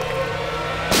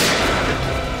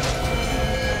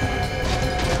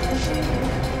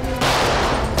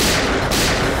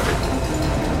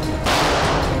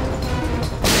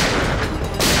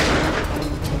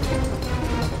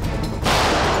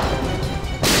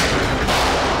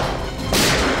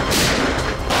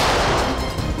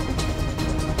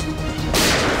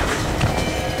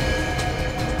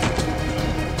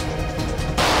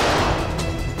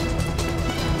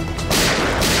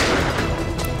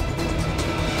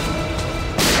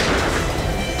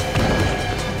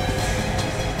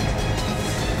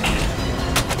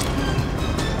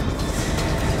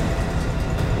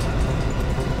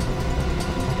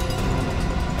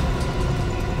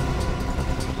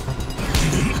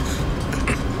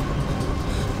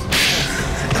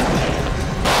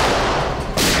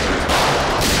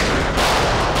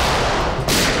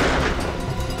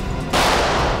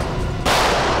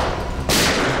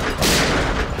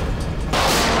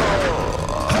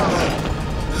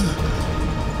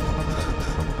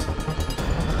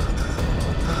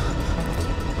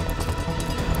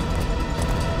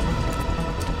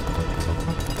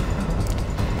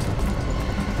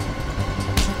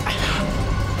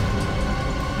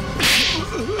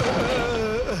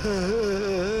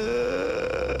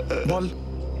 বল,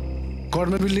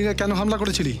 গভর্নমেন্ট বিল্ডিং এ কেন হামলা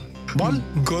করেছিলি? বল।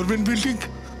 Government building?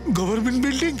 Government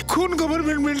building? কোন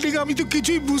গভর্নমেন্ট বিল্ডিং? আমি তো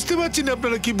কিছুই বুঝতে পারছি না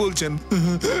আপনারা কি বলছেন।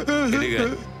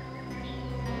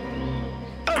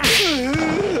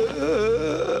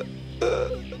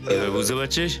 এবার বুঝতে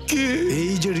পারছিস?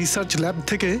 এই যে রিসার্চ ল্যাব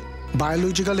থেকে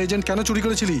বায়োলজিক্যাল এজেন্ট কেন চুরি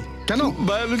করেছিলি? কেন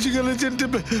বায়োলজিক্যাল এজেন্ট?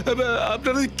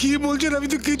 আপনারা কি বলছেন আমি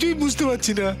তো কিছুই বুঝতে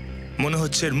পারছি না। মনে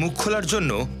হচ্ছে এর মুখ খোলার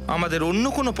জন্য আমাদের অন্য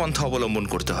কোনো পন্থা অবলম্বন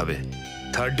করতে হবে।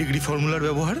 3rd ডিগ্রি ফর্মুলার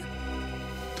ব্যবহার?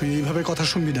 তুই এইভাবে কথা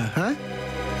শুনবি না, হ্যাঁ?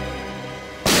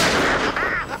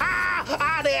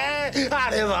 আরে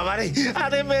আরে বাবা রে,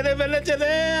 আরে মেরে ফেলেছে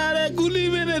রে, আরে গুলি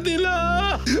মেরে দিল,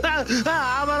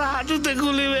 আমার হাঁটুতে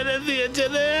গুলি মেরে দিয়েছে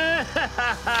রে।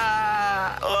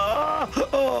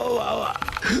 ও বাবা,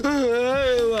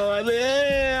 বাবা রে,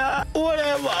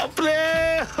 ওরে বাপরে,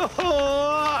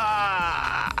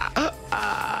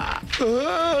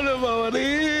 ওরে বাবা রে।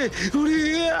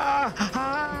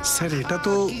 স্যার, এটা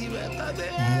তো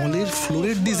মলের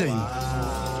ফ্লোরের ডিজাইন।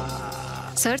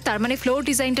 স্যার, তার মানে ফ্লোর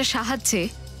ডিজাইনটার সাহায্যে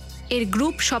এর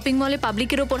গ্রুপ শপিং মলে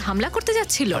পাবলিকের ওপর হামলা করতে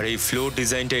যাচ্ছিল। আর এই ফ্লোর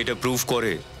ডিজাইনটা এটা প্রুফ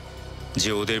করে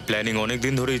যে ওদের প্ল্যানিং অনেক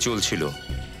দিন ধরেই চলছিল।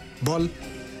 বল,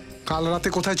 কাল রাতে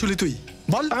কোথায় ছিলি তুই?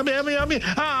 বল। আমি আমি আমি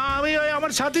আমি ওই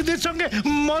আমার সাথীদের সঙ্গে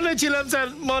মলে ছিলাম স্যার,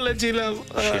 মলে ছিলাম।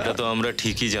 সেটা তো আমরা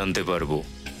ঠিকই জানতে পারবো।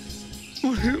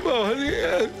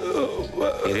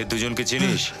 এদের দুজনকে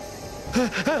চিনিস?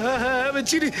 আমি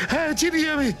চিনি, হ্যাঁ চিনি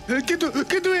আমি, কিন্তু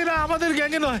কিন্তু এরা আমাদের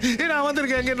গ্যাংয়ে নয়, এরা আমাদের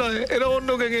গ্যাংয়ে নয়, এরা অন্য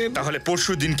গ্যাংয়ে। তাহলে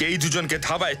পরশু দিনকে এই দুজনকে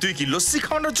ধাবায় তুই কি লস্যি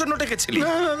খাওয়ানোর জন্য ডেকেছিলি?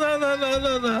 না না না না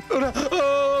না না, ওরা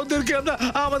ওদেরকে আমরা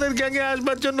আমাদের গ্যাংয়ে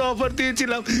আসবার জন্য অফার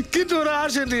দিয়েছিলাম, কিন্তু ওরা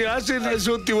আসেনি, আসেনি।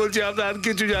 সত্যি বলছি, আমরা আর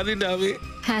কিছু জানি না। আমি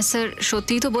হ্যাঁ স্যার,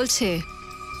 সত্যিই তো বলছে।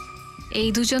 এই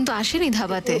দুজন তো আসেনি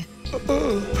ধাবাতে।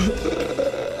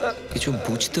 কিছু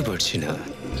বুঝতে পারছি না।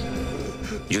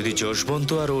 যদি যশবন্ত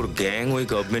আর ওর গ্যাং ওই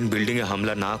গভর্নমেন্ট বিল্ডিং এ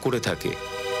হামলা না করে থাকে,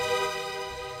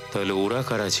 তাহলে ওরা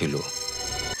কারা ছিল?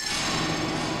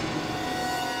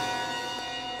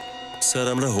 স্যার,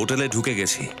 আমরা হোটেলে ঢুকে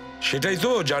গেছি। সেটাই তো,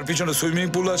 যার পিছনে সুইমিং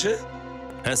পুল আছে?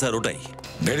 হ্যাঁ স্যার, ওটাই।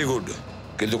 Very good.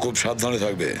 কিন্তু খুব সাবধানে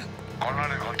থাকবে।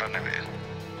 কর্নারে ঘন্টা নেবে,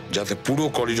 যাতে পুরো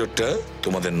করিডোরটা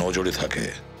তোমাদের নজরে থাকে।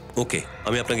 ওকে,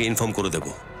 আমি আপনাকে ইনফর্ম করে দেব।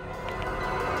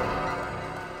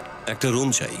 একটা রুম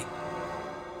চাই।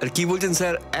 আর কি বলছেন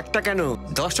স্যার? একটা কেন,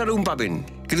 10টা রুম পাবেন,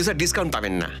 কিন্তু স্যার ডিসকাউন্ট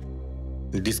পাবেন না।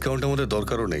 ডিসকাউন্ট আমাদের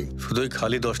দরকারও নেই, শুধু ওই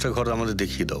খালি 10টা ঘর আমাদের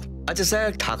দেখিয়ে দাও। আচ্ছা স্যার,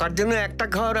 থাকার জন্য একটা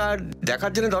ঘর আর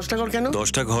দেখার জন্য 10টা ঘর কেন?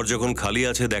 10টা ঘর যখন খালি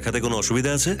আছে, দেখাতে কোনো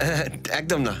অসুবিধা আছে?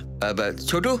 একদম না।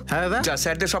 ছোট, হ্যাঁ যা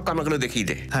স্যারদের সব কামরাগুলো দেখিয়ে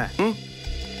দে। হ্যাঁ,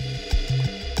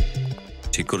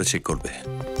 ঠিক করে চেক করবে।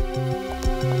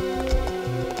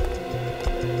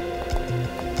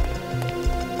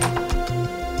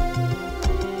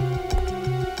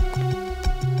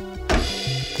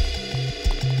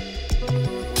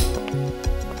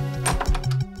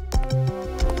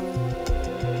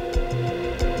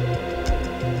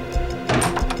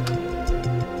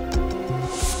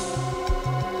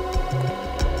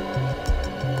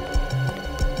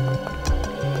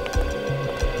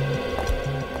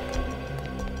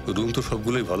 রুম তো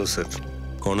সবগুলোই ভালো স্যার।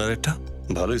 কর্নারেরটা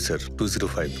ভালোই স্যার,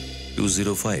 205।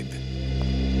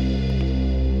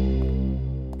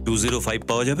 205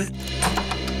 পাওয়া যাবে?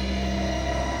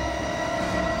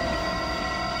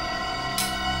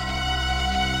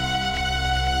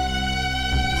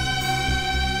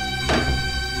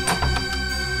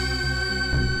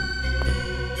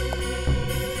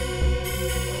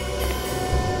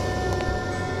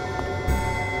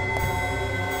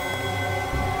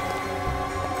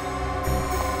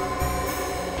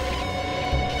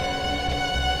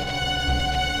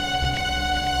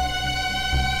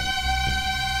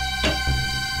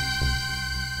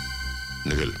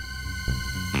 নিখিল,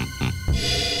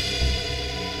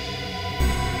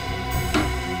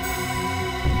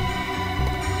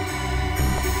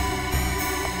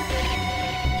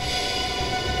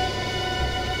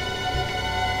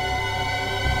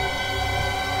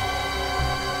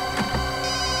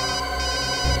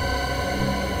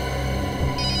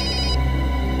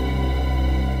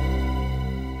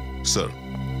 স্যার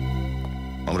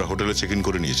আমরা হোটেলে চেক ইন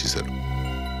করে নিয়েছি স্যার।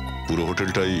 পুরো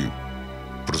হোটেলটাই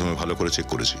প্রথমে ভালো করে চেক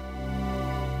করেছি,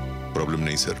 প্রবলেম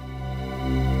নেই স্যার।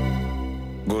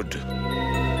 গুড।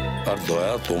 আর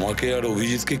দয়া, তোমাকে আর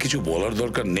অভিজিৎকে কিছু বলার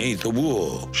দরকার নেই, তবুও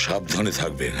সাবধানে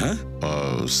থাকবেন। হ্যাঁ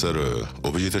স্যার,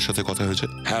 অভিজিতের সাথে কথা হয়েছে?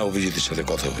 হ্যাঁ, অভিজিতের সাথে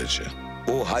কথা হয়েছে।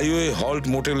 ও হাইওয়ে হল্ট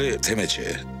মোটেলে থেমেছে।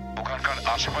 ওখানকার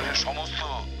আশেপাশের সমস্ত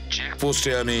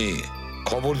চেকপোস্টে আমি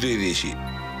খবর দিয়ে দিয়েছি,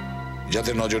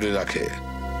 যাতে নজরে রাখে।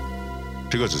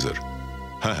 ঠিক আছে স্যার।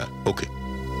 হ্যাঁ হ্যাঁ, ওকে।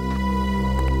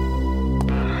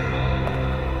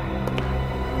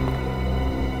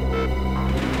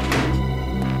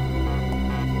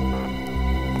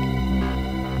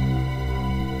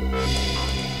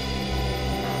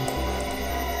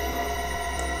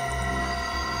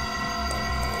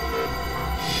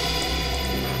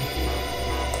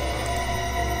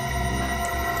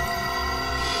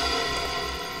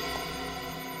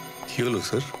 কি হলো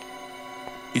স্যার?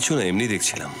 কিছু না, এমনি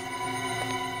দেখছিলাম।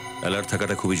 অ্যালার্ট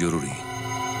থাকাটা খুবই জরুরি।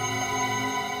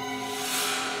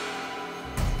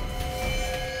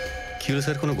 কি হলো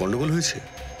স্যার, কোনো গন্ডগোল হয়েছে?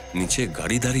 নিচে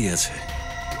গাড়ি দাঁড়িয়ে আছে।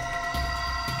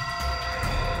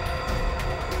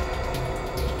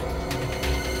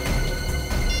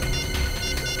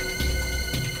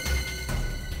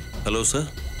 Hello sir.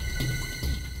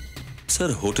 স্যার,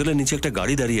 হোটেলের নিচে একটা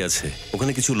গাড়ি দাঁড়িয়ে আছে,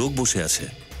 ওখানে কিছু লোক বসে আছে,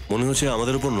 মনে হচ্ছে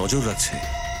আমাদের উপর নজর রাখছে।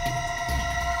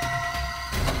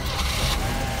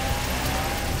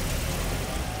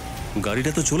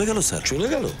 গাড়িটা তো চলে গেল স্যার। চলে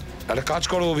গেল? একটা কাজ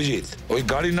করো অভিজিৎ, ওই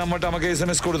গাড়ির নাম্বারটা আমাকে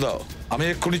SMS করে দাও, আমি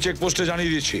এক্ষুনি চেকপোস্টে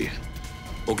জানিয়ে দিচ্ছি।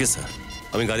 ওকে স্যার,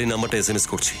 আমি গাড়ির নাম্বারটা SMS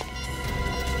করছি।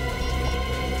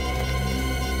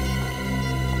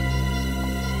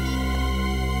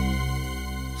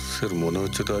 স্যার, মনে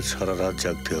হচ্ছে তো আজ সারা রাত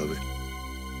জাগতে হবে।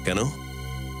 কেন,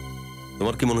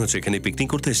 তোমার কি মনে হচ্ছে এখানে পিকনিক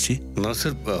করতে এসেছি? না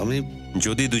স্যার, আমি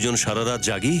যদি দুজন সারা রাত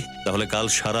জাগি, তাহলে কাল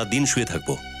সারা দিন শুয়ে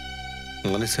থাকবো।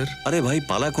 মানে স্যার? আরে ভাই,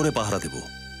 পালা করে পাহারা দেবো।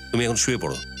 তুমি এখন শুয়ে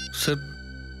পড়ো। স্যার,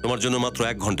 তোমার জন্য মাত্র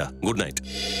 1 ঘন্টা। Good night.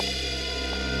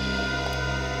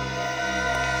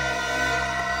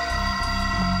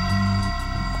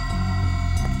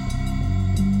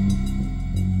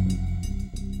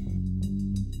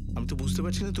 আমি তো বুঝতে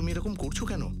পারছি না তুমি এরকম করছো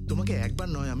কেন। তোমাকে একবার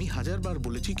নয়, আমি 1000 বার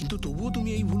বলেছি, কিন্তু তবুও তুমি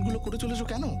এই ভুলগুলো করে চলেছো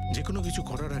কেন? যে কোনো কিছু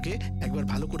করার আগে একবার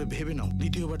ভালো করে ভেবে নাও,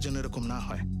 দ্বিতীয়বার যেন এরকম না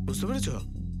হয়। বুঝতে পেরেছো?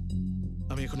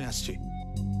 আমি এখনই আসছি।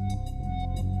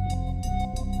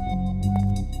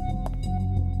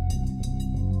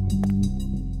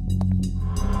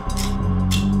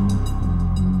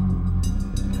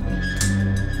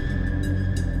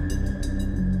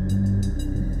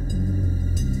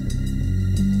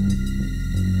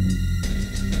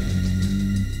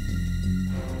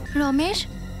 রমেশ,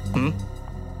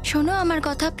 শোনো আমার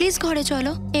কথা, প্লিজ ঘরে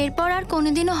চলো, এরপর আর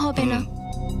কোনোদিনও হবে না।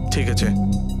 ঠিক আছে।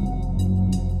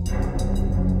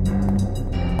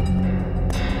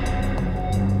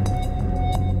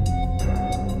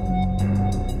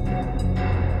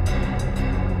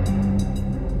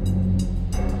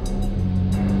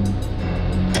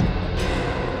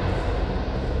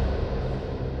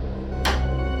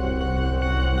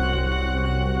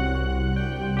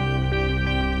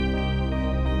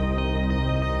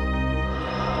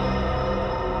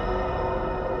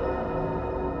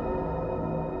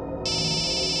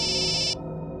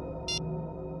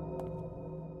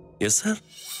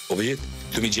 অভিজিৎ,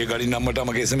 তুমি যে গাড়ির নাম্বারটা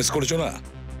আমাকে এসএমএস করেছো না,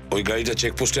 ওই গাড়িটা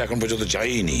চেকপোস্টে এখন পর্যন্ত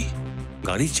যায়নি।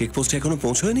 গাড়ি চেকপোস্টে এখনো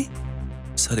পৌঁছয়নি?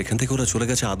 স্যার, এখান থেকে ওরা চলে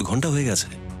গেছে 8 ঘন্টা হয়ে গেছে।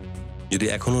 যদি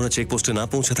এখন ওরা চেকপোস্টে না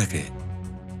পৌঁছে থাকে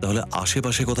তাহলে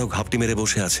আশেপাশে কোথাও ঘাপটি মেরে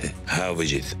বসে আছে। হ্যাঁ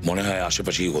অভিজিৎ, মনে হয়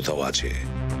আশেপাশেই কোথাও আছে।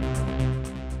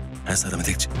 হ্যাঁ স্যার, আমি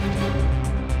দেখছি।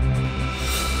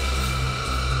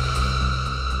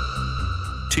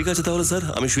 ঠিক আছে তাহলে স্যার,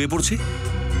 আমি শুয়ে পড়ছি।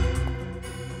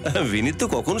 বিনীত তো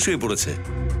কখন শুয়ে পড়েছে,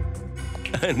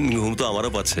 ঘুম তো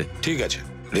আমারও পাচ্ছে। ঠিক আছে,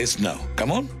 রেস্ট নাও,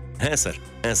 কেমন? হ্যাঁ স্যার,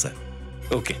 হ্যাঁ স্যার,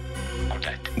 ওকে,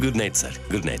 good night sir,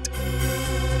 good night.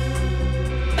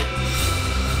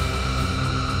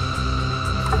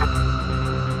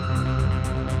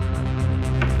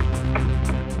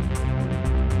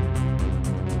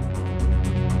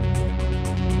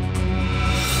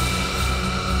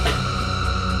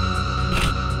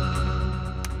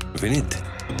 বিনীত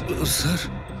স্যার,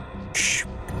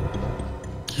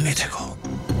 এই দেখো,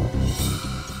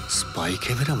 স্পাই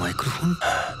ক্যামেরা, মাইক্রোফোন,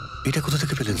 এটা কোথা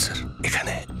থেকে পেলেন স্যার?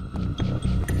 এখানে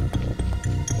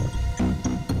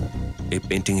এই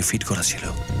পেন্টিং এ ফিট করা ছিল।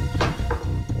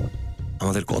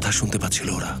 আমাদের কথা শুনতে পাচ্ছিল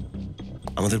ওরা,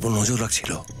 আমাদের উপর নজর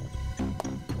রাখছিল।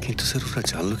 কিন্তু স্যার, ওরা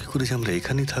জানলো কি করে যে আমরা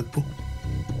এখানেই থাকবো?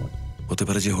 হতে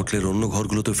পারে যে হোটেলের অন্য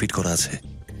ঘরগুলোতেও ফিট করা আছে,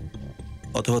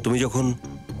 অথবা তুমি যখন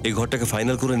এই ঘরটাকে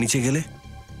ফাইনাল করে নিচে গেলে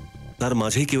তার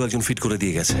মাঝেই কেউ একজন ফিট করে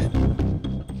দিয়ে গেছে।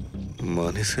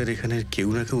 মানে স্যার, এখানে কেউ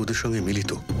না কেউ ওদের সঙ্গে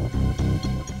মিলিত।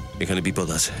 এখানে বিপদ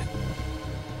আছে,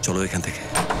 চলো এখান থেকে।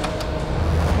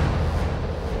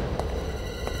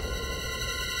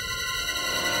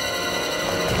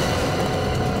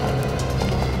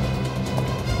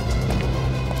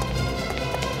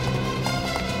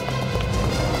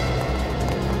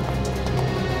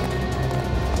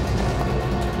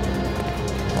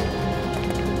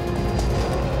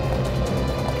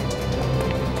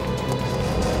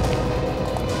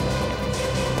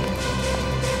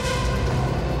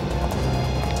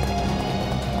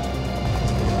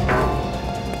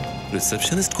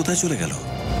 রিসেপশনিস্ট কোথায় চলে গেল?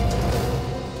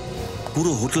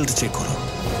 পুরো হোটেলটা চেক করো।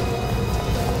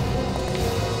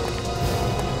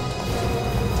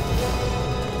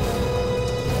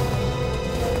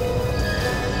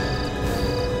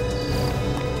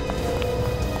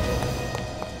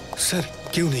 স্যার,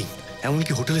 কেউ নেই,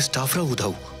 এমনকি হোটেলের স্টাফরাও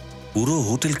উধাও। পুরো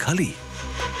হোটেল খালি,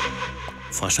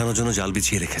 ফাঁসানোর জন্য জাল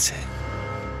বিছিয়ে রেখেছে।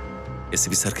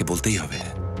 এসপি স্যারকে বলতেই হবে।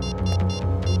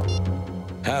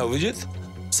 হ্যাঁ অভিজিৎ।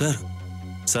 স্যার,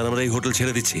 স্যার আমরা এই হোটেল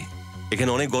ছেড়ে দিচ্ছি। এখানে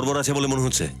অনেক গড়বড় আছে বলে মনে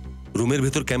হচ্ছে। রুমের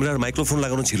ভেতর ক্যামেরা আর মাইক্রোফোন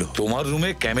লাগানো ছিল। তোমার রুমে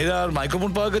ক্যামেরা আর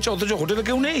মাইক্রোফোন পাওয়া গেছে, অথচ হোটেলে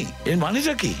কেউ নেই, এর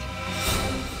মানেটা কি?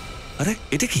 আরে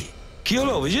এটা কি? কি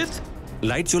হলো অভিজিৎ?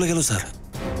 লাইট চলে গেল স্যার।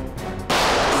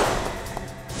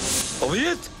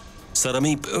 অভিজিৎ স্যার,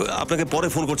 আমি আপনাকে পরে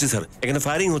ফোন করছি স্যার, এখানে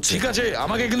ফায়ারিং হচ্ছে। ঠিক আছে,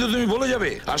 আমাকে কিন্তু তুমি বলে যাবে,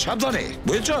 আর সাবধানে,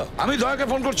 বুঝেছো? আমি দয়াকে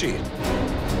ফোন করছি।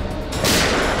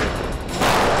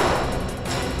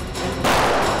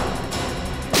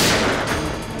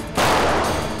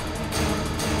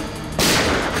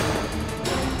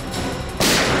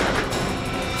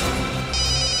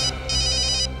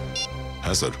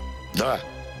 হ্যাঁ স্যার। দয়া,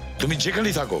 তুমি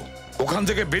যেখানেই থাকো ওখান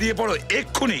থেকে বেরিয়ে পড়ো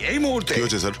এক্ষুনি, এই মুহূর্তে। কি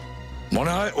হয়েছে স্যার?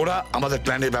 মনে হয় ওরা আমাদের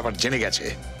প্ল্যানের ব্যাপার জেনে গেছে।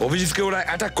 অভিজিৎকে ওরা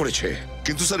অ্যাটাক করেছে।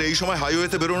 কিন্তু স্যার, এই সময়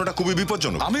হাইওয়েতে বেরোনোটা খুবই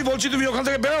বিপজ্জনক। আমি বলছি তুমি ওখান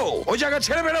থেকে বেরো, ওই জায়গা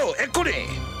ছেড়ে বেরো এক্ষুনি।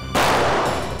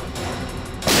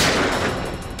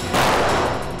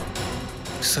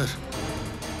 স্যার,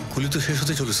 গুলি তো শেষ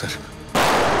হতে চলো স্যার।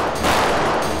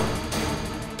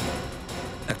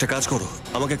 একটা কাজ করো,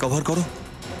 আমাকে কভার করো,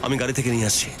 আমি গাড়ি থেকে নিয়ে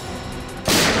আসছি।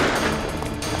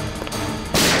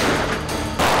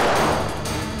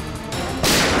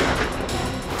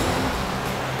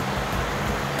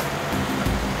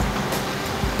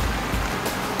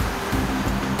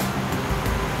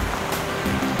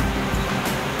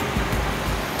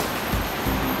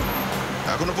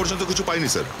 এখনো পর্যন্ত কিছু পাইনি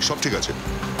স্যার, সব ঠিক আছে।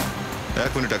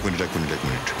 এক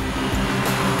মিনিট।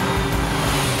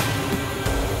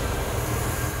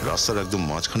 রাস্তার একদম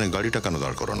মাঝখানে গাড়িটা কেন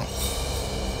দাঁড় করানো?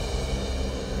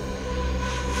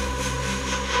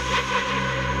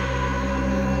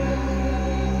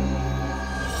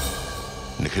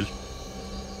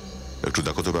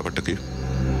 ব্যাপারটা কি?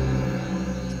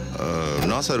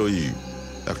 না স্যার, ওই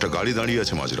একটা গাড়ি দাঁড়িয়ে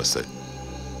আছে মাঝ রাস্তায়,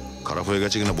 খারাপ হয়ে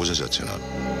গেছে কিনা বোঝা যাচ্ছে না।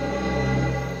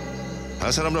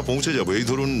 হ্যাঁ স্যার, আমরা পৌঁছে যাবো, এই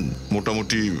ধরুন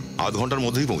মোটামুটি আধ ঘন্টার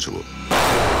মধ্যেই পৌঁছবো।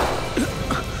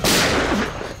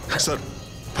 স্যার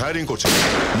ফায়ারিং করছে,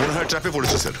 মনে হয় ট্র্যাপে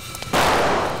পড়েছে স্যার।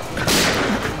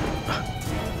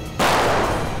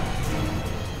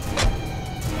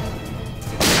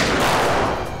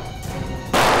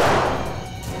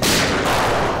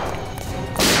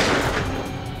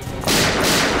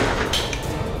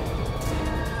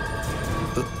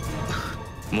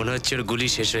 মনে হচ্ছে ওর গুলি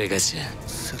শেষ হয়ে গেছে।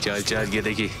 চল চল গিয়ে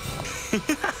দেখি।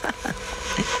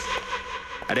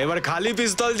 আরে এবার খালি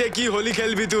পিস্তল দিয়ে কি হোলি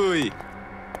খেলবি তুই?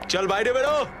 চল বাইরে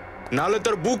বেরো, নাহলে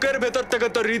তোর বুকের ভেতর থেকে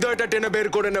তোর হৃদয়টা টেনে বের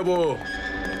করে নেব।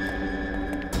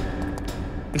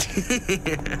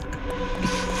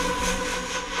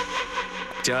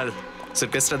 চল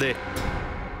সুটকেসটা দে,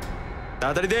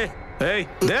 তাড়াতাড়ি দে। এই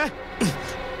দে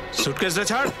সুটকেসটা,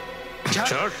 ছাড়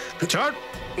ছাড় ছাড়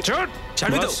ছাড়,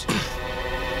 ছাড়বি তো?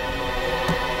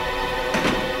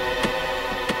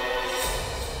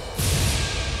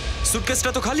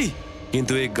 সুটকেসটা তো খালি,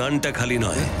 কিন্তু এই গানটা খালি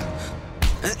নয়।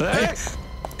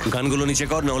 গানগুলো নিচে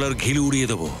কর, নাহলে আর ঘিলু উড়িয়ে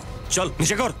দেবো। চল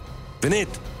নিচে কর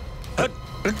বিনীত।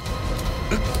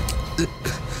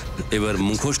 এবার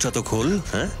মুখোশটা তো খোল।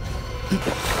 হ্যাঁ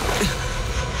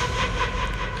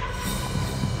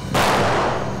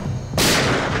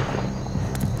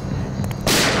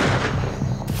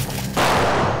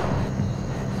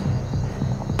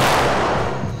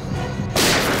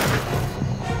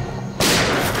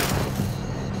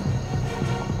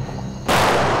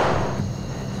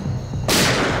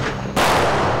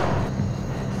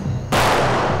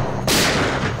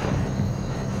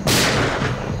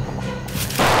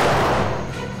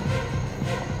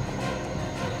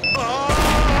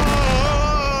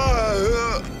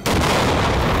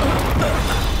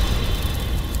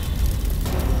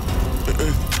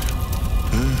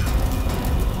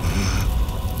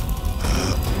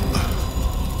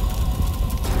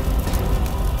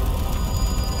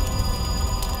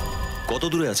কত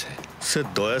দূরে আছে? স্যার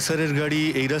দয়া স্যারের গাড়ি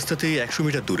এই রাস্তাতেই 100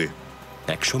 মিটার দূরে।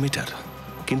 100 মিটার?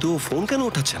 কিন্তু ও ফোন কেন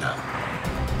ওঠাচ্ছে না?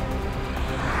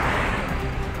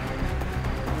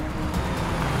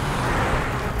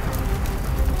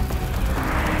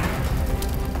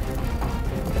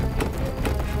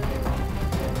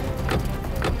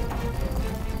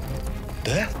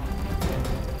 দয়া,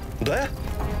 দয়া,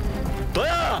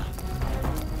 দয়া!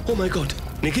 ও মাই গড,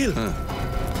 নিখিল!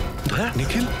 দয়া,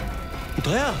 নিখিল,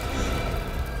 দয়া,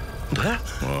 দয়া,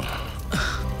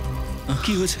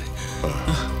 কি হয়েছে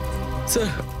স্যার?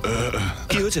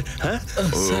 কি হয়েছে? হ্যাঁ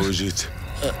অজিত,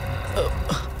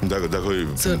 দেখো দেখো এই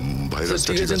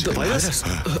ভাইরাসটা ঠিক আছে? ভাইরাস?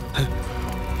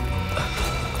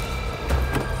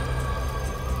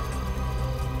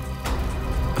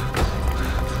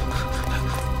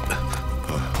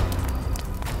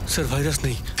 স্যার ভাইরাস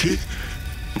নেই। কি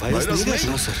ভাইরাস নেই?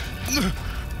 না স্যার।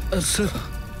 স্যার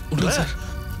উঠুন স্যার।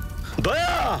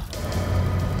 দয়া!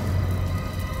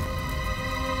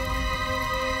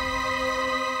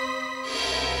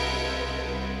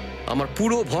 আমার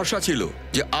পুরো ভরসা ছিল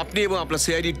যে আপনি এবং আপনার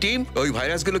সিআইডি টিম ওই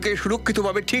ভাইরাসগুলোকে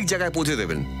সুরক্ষিতভাবে ঠিক জায়গায় পৌঁছে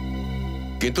দেবেন,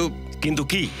 কিন্তু কিন্তু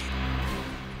কি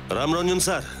রামরঞ্জন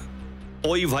স্যার,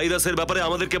 ওই ভাইরাসের ব্যাপারে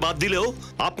আমাদেরকে বাদ দিলেও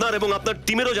আপনার এবং আপনার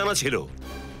টিমেরও জানা ছিল।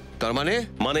 তার মানে?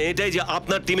 মানে এটাই যে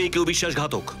আপনার টিমেই কেউ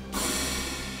বিশ্বাসঘাতক,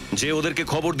 যে ওদেরকে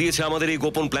খবর দিয়েছে আমাদের এই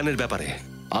গোপন প্ল্যানের ব্যাপারে।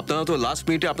 আপনারা তো লাস্ট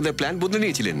মিনিটে আপনাদের প্ল্যান বদলে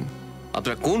নিয়েছিলেন।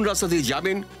 আপনারা কোন রাস্তা দিয়ে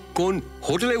যাবেন, কোন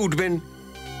হোটেলে উঠবেন,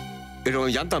 এটা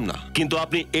আমি জানতাম না। কিন্তু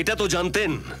আপনি এটা তো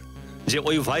জানতেন যে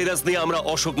ওই ভাইরাস নিয়ে আমরা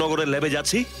অশোকনগরের ল্যাবে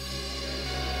যাচ্ছি।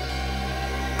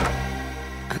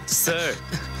 স্যার,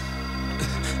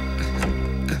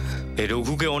 এই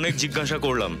রঘুকে অনেক জিজ্ঞাসা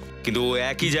করলাম, কিন্তু ও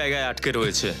একই জায়গায় আটকে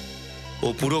রয়েছে। ও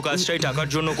পুরো কাজটাই টাকার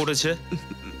জন্য করেছে,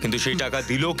 কিন্তু সেই টাকা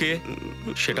দিল কে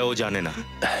সেটাও জানে না।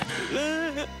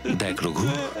 দেখ রঘু,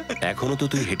 এখনো তো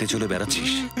তুই হেঁটে চলে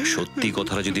বেড়াচ্ছিস। সত্যি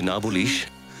কথাটা যদি না বলিস,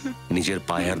 নিজের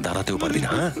পায়ে আর দাঁড়াতেও পারবি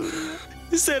না।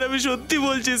 স্যার আমি সত্যি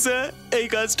বলছি স্যার, এই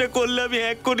কাজটা করলে আমি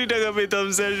 1 কোটি টাকা পেতাম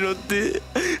স্যার, সত্যি।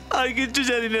 আর কিছু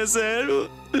জানি না স্যার।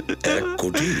 1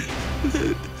 কোটি?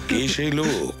 কে সেই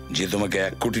লোক যে তোমাকে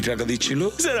 1 কোটি টাকা দিচ্ছিল?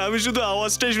 স্যার আমি শুধু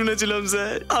আওয়াজটাই শুনেছিলাম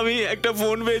স্যার। আমি একটা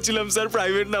ফোন পেয়েছিলাম স্যার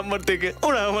প্রাইভেট নাম্বার থেকে।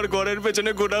 ওরা আমার ঘরের পেছনে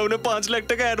গোডাউনে 5 লাখ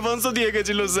টাকা অ্যাডভান্সও দিয়ে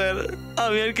গেছিল স্যার।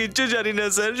 আমি আর কিচ্ছু জানি না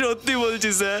স্যার, সত্যি বলছি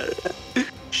স্যার।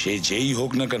 সে যেই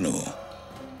হোক না কেন,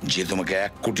 যে তোমাকে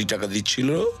 1 কোটি টাকা দিচ্ছিল,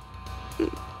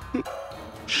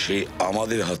 সে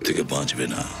আমাদের হাত থেকে বাঁচবে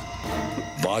না,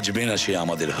 বাঁচবে না সে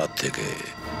আমাদের হাত থেকে।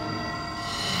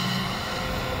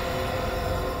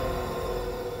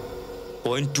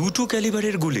 .22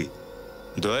 ক্যালিবারের গুলি?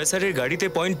 দয়া স্যারের গাড়িতে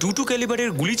 .22 ক্যালিবারের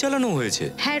গুলি চালানো হয়েছে?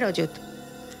 হ্যাঁ রজত,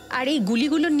 আর এই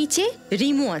গুলিগুলোর নিচে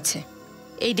রিমও আছে,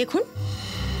 এই দেখুন।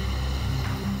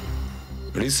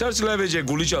 রিসার্চ ল্যাবে যে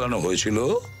গুলি চালানো হয়েছিল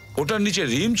ওটার নিচে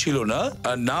রিম ছিল না,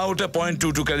 আর না ওটা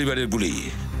 .22 ক্যালিবারের গুলি,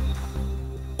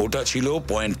 ওটা ছিল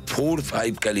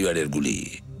 .45 ক্যালিবারের গুলি।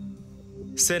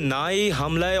 স্যার, না এই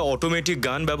হামলায় অটোমেটিক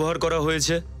গান ব্যবহার করা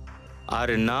হয়েছে আর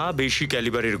না বেশি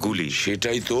ক্যালিবারের গুলি।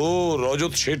 সেটাই তো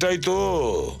রজত, সেটাই তো।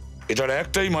 এটার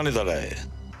একটাই মানে দাঁড়ায়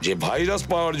যে ভাইরাস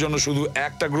পাওয়ার জন্য শুধু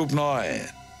একটা গ্রুপ নয়,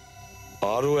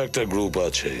 আরো একটা গ্রুপ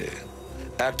আছে।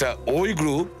 একটা ওই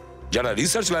গ্রুপ যারা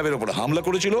রিসার্চ ল্যাবের ওপর হামলা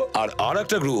করেছিল, আর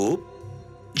একটা গ্রুপ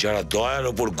যারা দয়ার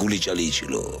ওপর গুলি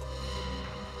চালিয়েছিল।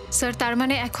 স্যার, তার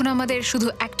মানে এখন আমাদের শুধু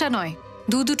একটা নয়,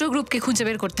 দুটো গ্রুপকে খুঁজে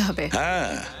বের করতে হবে।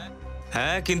 হ্যাঁ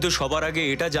হ্যাঁ, কিন্তু সবার আগে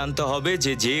এটা জানতে হবে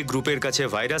যে যে গ্রুপের কাছে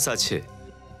ভাইরাস আছে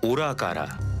ওরা কারা।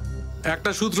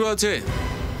 একটা সূত্র আছে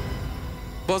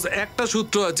বস, একটা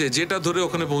সূত্র আছে যেটা ধরে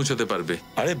ওখানে পৌঁছতে পারবে।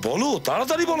 আরে বলো,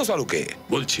 তাড়াতাড়ি বলো শাহরুখকে।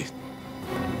 বলছি,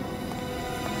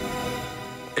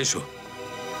 এসো।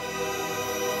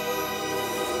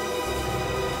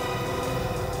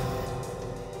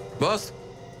 বস,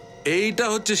 এইটা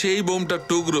হচ্ছে সেই বোমটার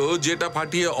টুকরো যেটা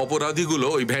ফাটিয়ে অপরাধীগুলো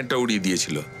ওই ভ্যানটা উড়িয়ে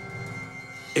দিয়েছিল।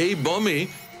 এই বমে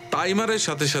টাইমারের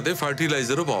সাথে সাথে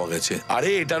ফার্টিলাইজারও পাওয়া গেছে। আরে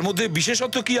এটার মধ্যে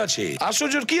বিশেষত্ব কি আছে?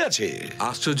 আশ্চর্যের কি আছে?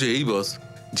 আশ্চর্য এই বস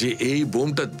যে এই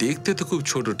বোমটা দেখতে তো খুব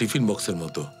ছোট টিফিন বক্সের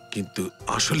মতো, কিন্তু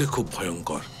আসলে খুব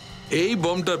ভয়ঙ্কর। এই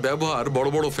বোমটার ব্যবহার বড়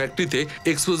বড় ফ্যাক্টরিতে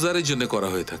এক্সপোজারের জন্য করা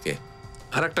হয়ে থাকে।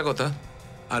 আর একটা কথা,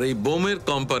 আর এই বোমের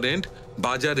কম্পোনেন্ট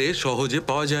বাজারে সহজে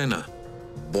পাওয়া যায় না।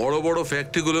 বড় বড়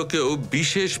ফ্যাক্টরিগুলোকেও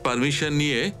বিশেষ পারমিশন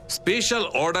নিয়ে স্পেশাল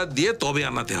অর্ডার দিয়ে তবে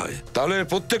আনাতে হয়। তাহলে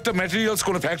প্রত্যেকটা ম্যাটেরিয়ালস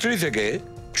কোন ফ্যাক্টরি থেকে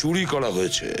চুরি করা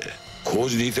হয়েছে। খোঁজ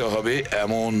নিতে হবে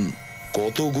এমন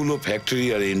কতগুলো ফ্যাক্টরি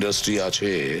আর ইন্ডাস্ট্রি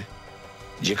আছে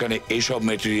যেখানে এইসব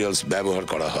ম্যাটেরিয়ালস ব্যবহার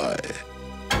করা হয়।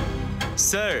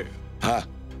 স্যার। হ্যাঁ,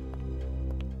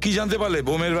 কি জানতে পারলে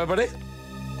বোমের ব্যাপারে?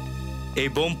 এই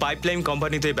বোম পাইপলাইন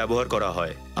কোম্পানিতে ব্যবহার করা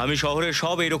হয়। আমি শহরের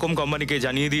সব এরকম কোম্পানিকে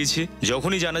জানিয়ে দিয়েছি।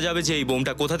 যখনই জানা যাবে যে এই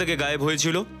বোমটা কোথা থেকে গায়েব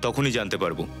হয়েছিল তখনই জানতে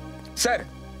পারবো। স্যার,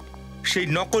 সেই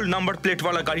নকল নাম্বার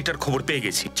প্লেটওয়ালা গাড়িটার খবর পেয়ে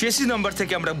গেছি। চেসি নাম্বার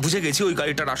থেকে আমরা বুঝে গেছি ওই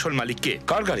গাড়িটার আসল মালিক কে।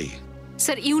 কার গাড়ি?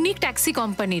 স্যার, ইউনিক ট্যাক্সি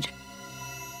কোম্পানির।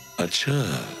 আচ্ছা,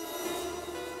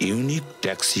 ইউনিক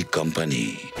ট্যাক্সি কোম্পানি।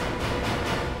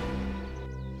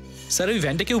 স্যার, ওই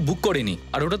ভ্যানটা কেউ বুক করেনি,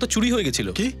 আর ওটা তো চুরি হয়ে গেছিল।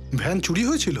 কি ভ্যান চুরি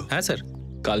হয়েছিল? হ্যাঁ স্যার,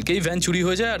 কালকেই ভ্যান চুরি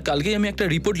হয়ে যায়, আর কালকেই আমি একটা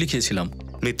রিপোর্ট লিখিয়েছিলাম।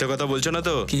 মিথ্যা কথা বলছো না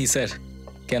তো? কি স্যার,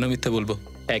 কেন মিথ্যা বলবো?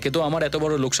 একে তো আমার এত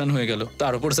বড় লোকসান হয়ে গেল,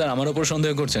 তার উপর স্যার আমার ওপর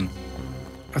সন্দেহ করছেন।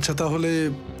 আচ্ছা, তাহলে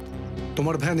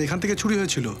তোমার ভ্যান এখান থেকে চুরি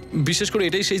হয়েছিল? বিশেষ করে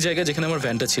এটাই সেই জায়গা যেখানে আমার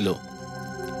ভ্যানটা ছিল।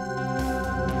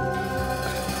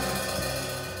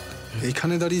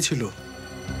 এইখানে দাঁড়িয়ে ছিল?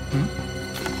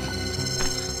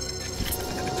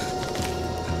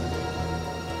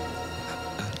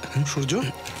 সূর্য,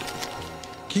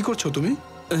 কি করছো তুমি?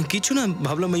 কিছু না,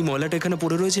 ভাবলাম এই ময়লাটা এখানে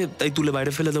পড়ে রয়েছে তাই তুলে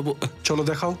বাইরে ফেলে দেবো। চলো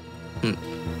দেখাও।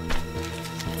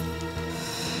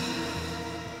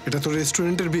 এটা তো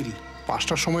রেস্টুরেন্টের বিল।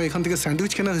 5টার সময় এখান থেকে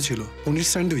স্যান্ডউইচ কেনা হয়েছিল, পনির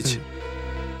স্যান্ডউইচ।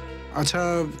 আচ্ছা,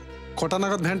 কটা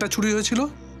নাগাদ ভ্যানটা চুরি হয়েছিল?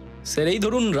 স্যার, এই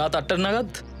ধরুন রাত 8টা নাগাদ।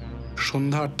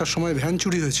 সন্ধ্যা 8টার সময় ভ্যান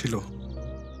চুরি হয়েছিল,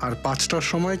 আর 5টার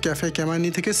সময় ক্যাফে কেমানি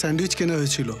থেকে স্যান্ডউইচ কেনা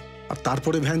হয়েছিল, আর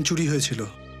তারপরে ভ্যান চুরি হয়েছিল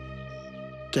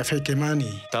ক্যাফে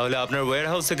কেমানি। তাহলে আপনার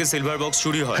ওয়্যারহাউস থেকে সিলভার বক্স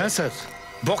চুরি হয়? হ্যাঁ স্যার।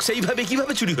 বক্স এইভাবে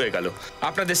কিভাবে চুরি হয়ে গেল?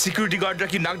 আপনাদের সিকিউরিটি গার্ডরা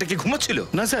কি নাক ডেকে ঘুমাচ্ছিল?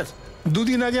 না স্যার, 2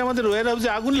 দিন আগে আমাদের ওয়্যার হাউসে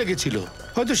আগুন লেগেছিল,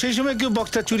 হয়তো সেই সময় কেউ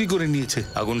বক্সটা চুরি করে নিয়েছে।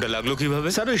 আগুনটা লাগলো কিভাবে?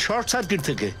 স্যার, ওই শর্ট সার্কিট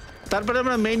থেকে। তারপরে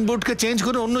আমরা মেইন বোর্ডকে চেঞ্জ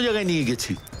করে অন্য জায়গায় নিয়ে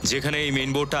গেছি। যেখানে এই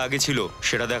মেইন বোর্ডটা আগে ছিল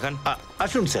সেটা দেখান।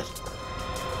 আসুন স্যার।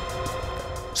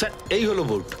 স্যার, এই হলো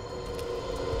বোর্ড।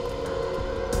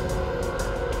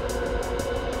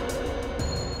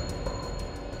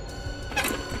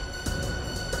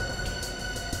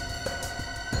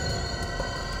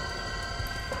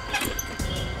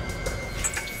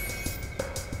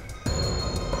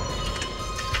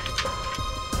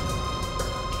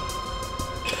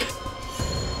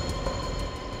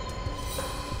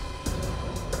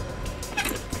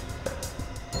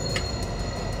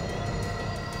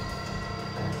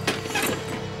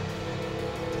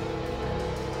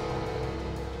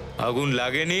 আগুন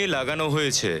লাগেনি, লাগানো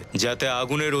হয়েছে যাতে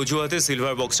আগুনের অজুহাতে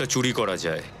সিলভার বক্সটা চুরি করা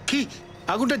যায়। কি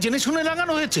আগুনটা জেনে শুনে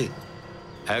লাগানো হয়েছে?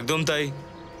 একদম তাই।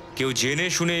 কেউ জেনে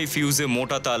শুনে এই ফিউজে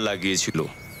মোটা তার লাগিয়েছিল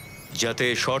যাতে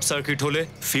শর্ট সার্কিট হলে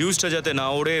ফিউজটা যাতে না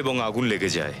ওড়ে এবং আগুন লেগে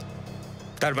যায়।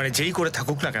 তার মানে যেই করে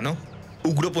থাকুক না কেন,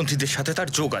 উগ্রপন্থীদের সাথে তার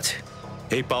যোগ আছে।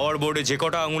 এই পাওয়ার বোর্ডে যে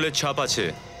কটা আঙুলের ছাপ আছে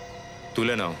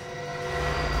তুলে নাও।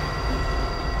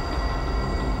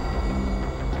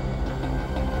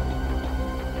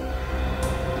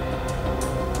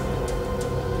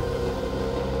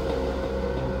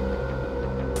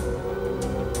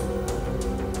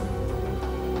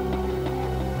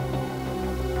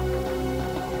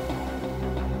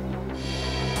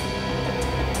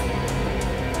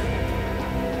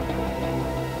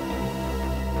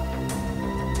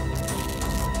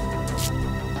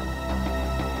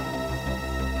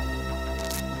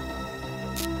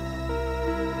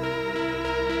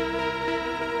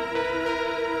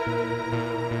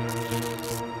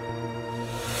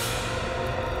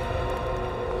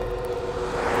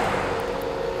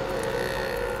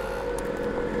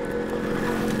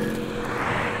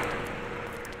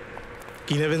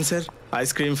 কি নেবেন sir?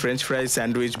 Ice cream, French fry,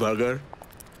 sandwich, burger?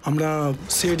 আমরা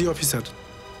সিআইডি অফিসার।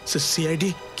 স্যার সিআইডি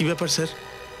কি ব্যাপার স্যার?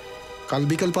 কাল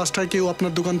বিকাল 5টায় কেউ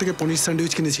আপনার দোকান থেকে পনির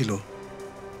স্যান্ডউইচ কিনেছিল।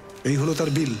 এই হলো তার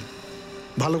বিল।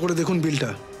 ভালো করে দেখুন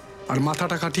বিলটা, আর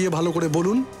মাথাটা খাটিয়ে ভালো করে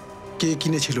বলুন কে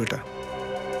কিনেছিল এটা।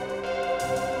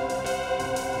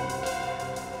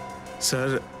 স্যার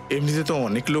এমনিতে তো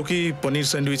অনেক লোকই পনির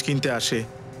স্যান্ডউইচ কিনতে আসে,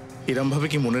 এরমভাবে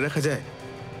কি মনে রাখা যায়?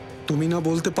 তুমি না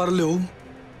বলতে পারলেও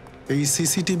এই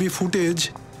সিসিটিভি ফুটেজ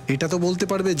এটা তো বলতে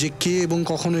পারবে যে কে এবং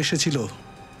কখন এসেছিল।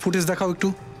 ফুটেজ দেখাও একটু।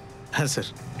 হ্যাঁ স্যার।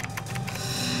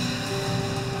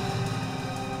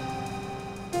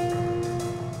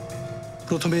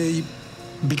 প্রথমে এই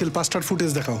বিকেল 5টার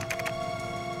ফুটেজ দেখাও।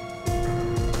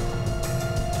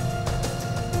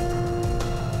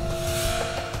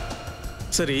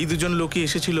 স্যার এই দুজন লোকই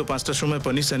এসেছিল 5টার সময়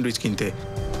পনির স্যান্ডউইচ কিনতে।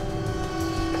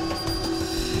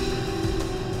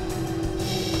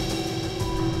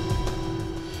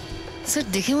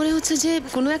 স্যার দেখে মনে হচ্ছে যে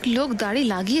কোনো এক লোক দাড়ি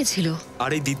লাগিয়েছিল।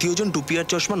 আর এই দ্বিতীয়জন টুপি আর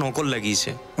চশমা নকল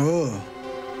লাগিয়েছে। ও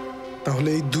তাহলে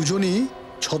এই দুজনই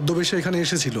ছদ্মবেশে এখানে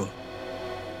এসেছিল।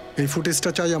 এই ফুটেজটা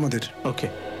চাই আমাদের। ওকে।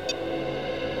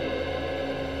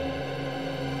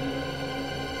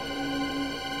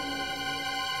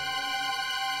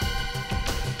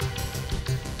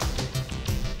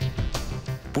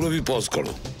 পুরোপুরি পজ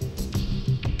করো,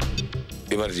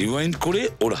 এবার রিওয়াইন্ড করে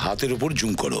ওর হাতের উপর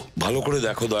জুম করো। ভালো করে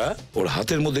দেখো দয়া, ওর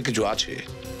হাতের মধ্যে কিছু আছে।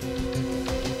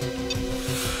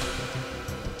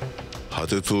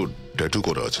 হাতে তো ট্যাটু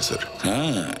করা আছে স্যার।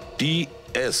 হ্যাঁ,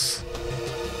 TS।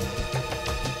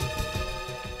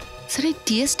 স্যার এই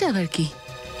টিএসটা আবার কি?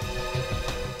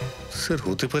 স্যার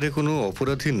হতে পারে কোনো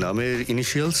অপরাধীর নামের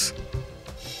ইনিশিয়ালস।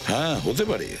 হ্যাঁ হতে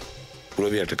পারে।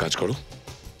 পুরোপুরি একটা কাজ করো,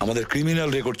 আমাদের ক্রিমিনাল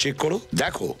রেকর্ড চেক করো,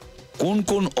 দেখো কোন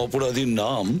কোন অপরাধীর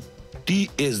নাম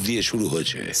TS দিয়ে শুরু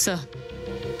হয়েছে। Sir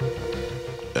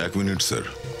 1 minute sir.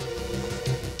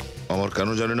 আমার কেন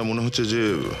জানি না মনে হচ্ছে যে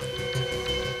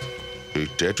এই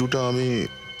ট্যাটুটা আমি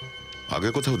আগে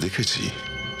কোথাও দেখেছি।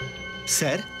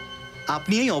 স্যার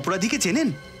আপনি এই অপরাধীকে চেনেন?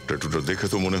 ট্যাটুটা দেখে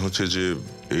তো মনে হচ্ছে যে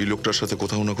এই লোকটার সাথে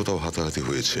কোথাও না কোথাও হাতাহাতি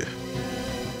হয়েছে।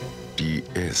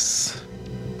 TS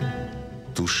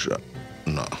তুষার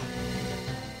না,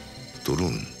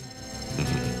 তরুণ,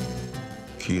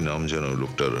 কি নাম যেন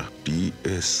লোকটার?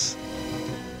 TS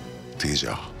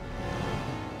তেজা,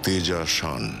 তেজা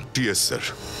শান। TS sir.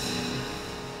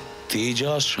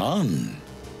 তেজা শান,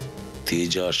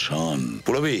 তেজা শান।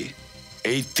 পুরবি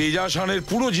এই তেজা শানের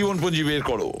পুরো জীবনপঞ্জি বের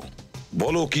করো,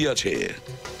 বলো কি আছে।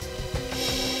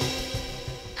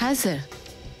 হ্যাঁ স্যার।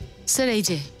 স্যার এই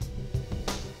যে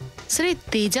স্যার এই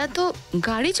তেজা তো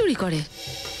গাড়ি চুরি করে।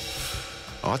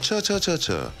 আচ্ছা আচ্ছা আচ্ছা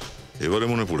আচ্ছা, এবারে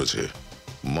মনে পড়েছে।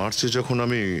 মার্চে যখন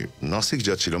আমি নাসিক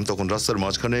যাচ্ছিলাম তখন রাস্তার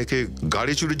মাঝখানে একে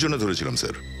গাড়ি চুরির জন্য ধরেছিলাম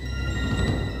স্যার।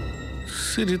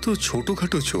 স্যার এ তো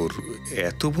ছোটখাটো চোর,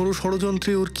 এত বড়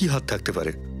ষড়যন্ত্রে ওর কি হাত থাকতে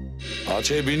পারে?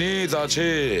 আছে বিনীত, আছে।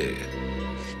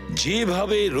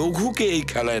 যেভাবে রঘুকে এই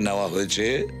খেলায় নেওয়া হয়েছে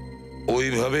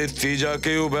ওইভাবে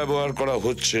তেজাকেও ব্যবহার করা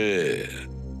হচ্ছে।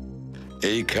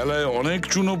 এই খেলায় অনেক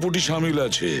চুনোপুটি সামিল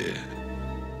আছে,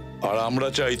 আর আমরা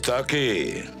চাই তাকে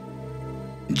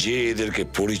যে এদেরকে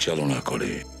পরিচালনা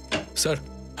করে। স্যার।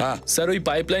 হ্যাঁ স্যার, ওই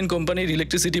পাইপলাইন কোম্পানির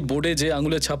ইলেকট্রিসিটি বোর্ডে যে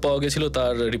আঙুলের ছাপ পাওয়া গেছিল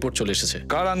তার রিপোর্ট চলে এসেছে।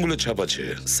 কার আঙুলের ছাপ আছে?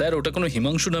 স্যার ওটা কোনো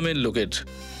হিমাংশু নামের লোকের।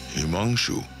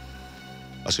 হিমাংশু?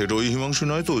 আচ্ছা এটা ওই হিমাংশু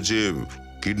নয় তো যে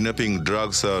কিডন্যাপিং,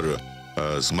 ড্রাগস আর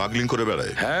স্মাগলিং করে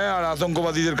বেড়ায়? হ্যাঁ, আর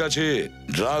আতঙ্কবাদীদের কাছে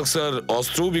ড্রাগস আর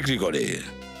অস্ত্রও বিক্রি করে।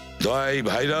 দয়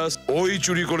ভাইরাস ওই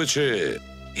চুরি করেছে,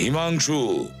 হিমাংশু।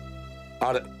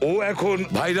 আর ও এখন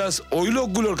ভাইরাস ওই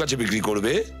লোকগুলোর কাছে বিক্রি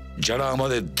করবে যারা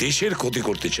আমাদের দেশের ক্ষতি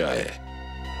করতে চায়।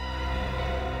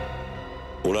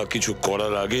 ওরা কিছু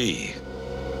করার আগেই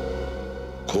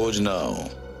খোঁজ নাও,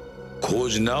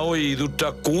 খোঁজ নাও এই ইঁদুরটা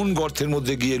কোন গর্তের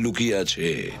মধ্যে গিয়ে লুকিয়ে আছে।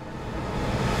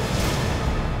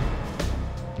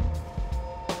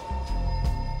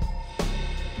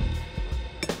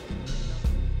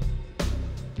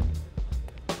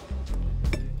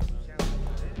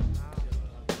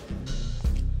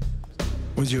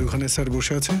 ওই যে ওখানে স্যার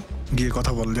বসে আছে, গিয়ে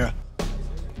কথা বল যা।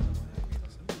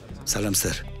 সালাম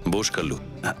স্যার। বস কাল্লু।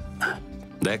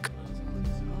 দেখ,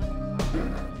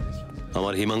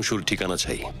 আমার হিমাংশুর ঠিকানা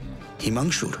চাই।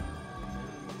 হিমাংশুর?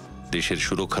 দেশের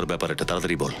সুরক্ষার ব্যাপারটা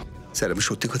তাড়াতাড়ি বল। স্যার আমি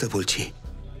সত্যি কথা বলছি,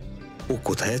 ও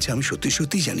কোথায় আছে আমি সত্যি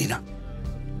সত্যি জানি না।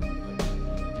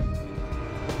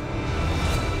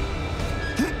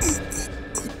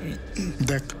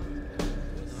 দেখ,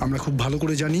 আমরা খুব ভালো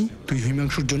করে জানি তুই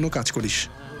হিমাংশুর জন্য কাজ করিস,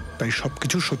 তাই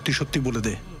সবকিছু সত্যি সত্যি বলে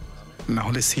দে, না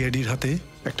হলে সিআইডির হাতে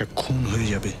একটা খুন হয়ে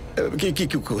যাবে। কি কি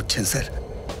কি করছেন স্যার?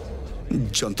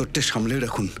 যন্ত্রটা সামলে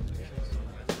রাখুন,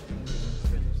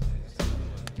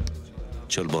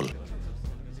 চল বল,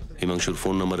 হিমাংশুর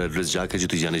ফোন নাম্বার, অ্যাড্রেস যা কিছু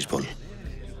তুই জানিস বল।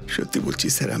 সত্যি বলছি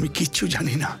স্যার, আমি কিচ্ছু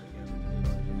জানি না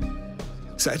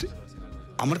স্যার।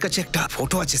 আমার কাছে একটা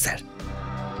ফটো আছে স্যার,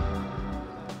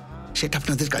 সেটা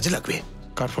আপনাদের কাজে লাগবে।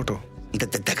 কার ফটো?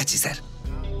 দেখাচ্ছি স্যার,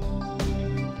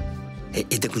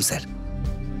 এই দেখুন স্যার।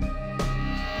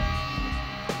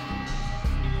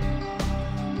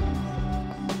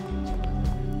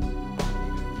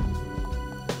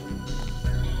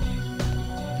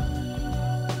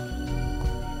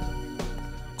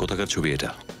 কোথাকার ছবি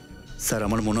এটা? স্যার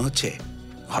আমার মনে হচ্ছে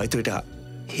হয়তো এটা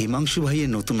হিমাংশু ভাইয়ের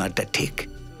নতুন আড্ডা। ঠিক,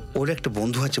 ওর একটা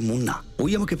বন্ধু আছে মুন্না,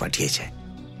 ওই আমাকে পাঠিয়েছে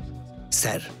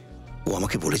স্যার। ও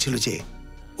আমাকে বলেছিল যে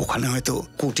ওখানে হয়তো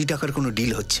কোটি টাকার কোনো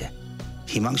ডিল হচ্ছে,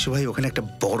 হিমাংশু ভাই ওখানে একটা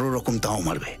বড় রকম দাও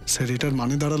মারবে। স্যার এটার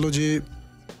মানে দাঁড়ালো যে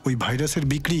ওই ভাইরাসের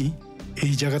বিক্রি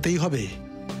এই জায়গাতেই হবে।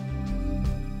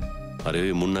 আরে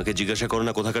ওই মুন্নাকে জিজ্ঞাসা করো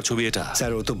না কোথাকার ছবি এটা।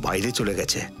 স্যার ও তো বাইরে চলে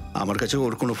গেছে, আমার কাছে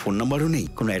ওর কোনো ফোন নাম্বারও নেই,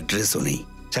 কোনো অ্যাড্রেসও নেই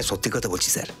স্যার। সত্যি কথা বলছি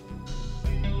স্যার।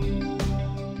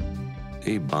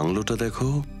 এই বাংলোটা দেখো,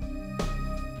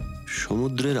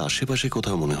 সমুদ্রের আশেপাশে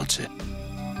কোথাও মনে হচ্ছে।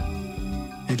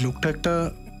 এই লোকটা একটা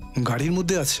গাড়ির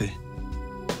মধ্যে আছে।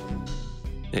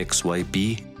 XYP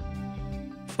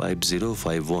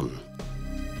 5051।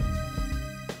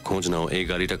 খোঁজ নাও এই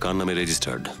গাড়িটা কার নামে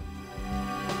রেজিস্টার্ড।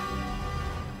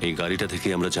 এই গাড়িটা থেকে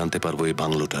আমরা জানতে পারবো এই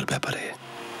বাংলোটার ব্যাপারে।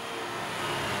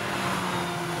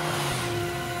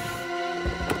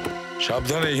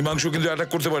 সাবধানে, হিমাংশু কিন্তু অ্যাটাক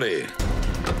করতে পারে।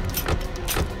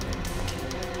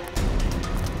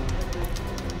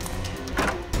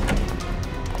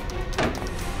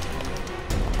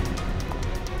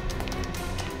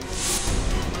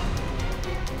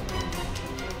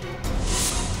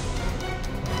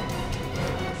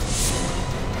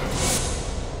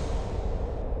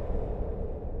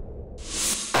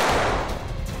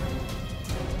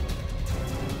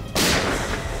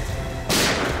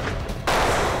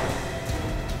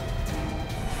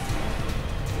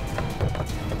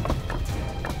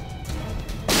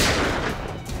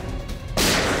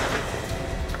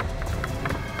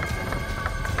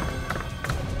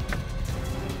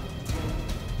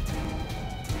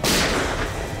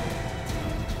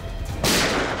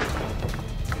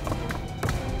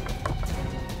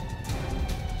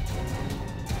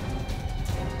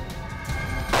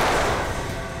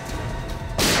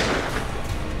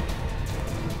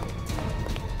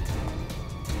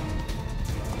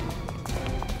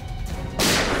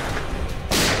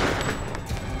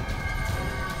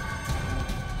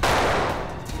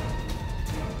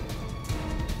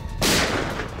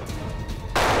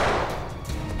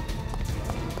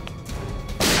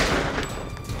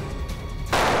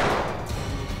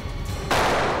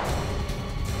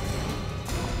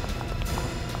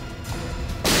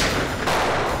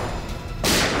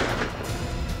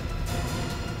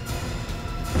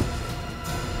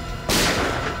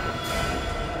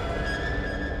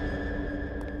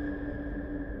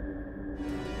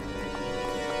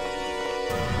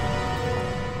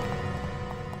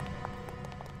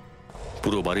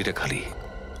 পুরো বাড়িটা খালি,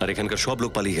 আর এখানকার সব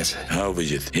লোক পালিয়ে গেছে। হ্যাঁ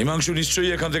অভিজিৎ, হিমাংশু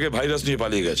নিশ্চয়ই এখান থেকে ভাইরাস নিয়ে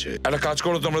পালিয়ে গেছে। একটা কাজ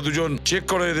করো, তোমরা দুজন চেক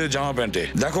করো এদের জামা প্যান্টে,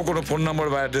 দেখো কোনো ফোন নাম্বার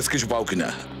বা অ্যাড্রেস কিছু পাও কিনা।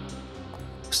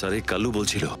 স্যার এই কাল্লু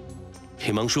বলছিল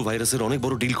হিমাংশু ভাইরাসের অনেক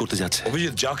বড় ডিল করতে যাচ্ছে।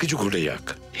 অভিজিৎ, যা কিছু ঘটে যাক,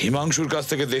 হিমাংশুর কাছ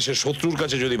থেকে দেশের শত্রুর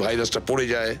কাছে যদি ভাইরাসটা পড়ে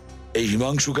যায়, এই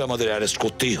হিমাংশুকে আমাদের অ্যারেস্ট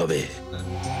করতেই হবে।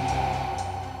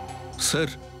 স্যার।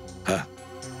 হ্যাঁ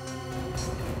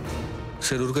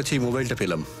স্যার, ওর কাছে এই মোবাইলটা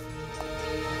পেলাম।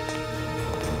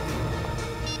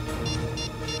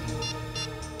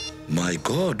 মাই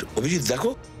গড, অভিজিৎ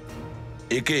দেখো,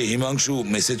 একে হিমাংশু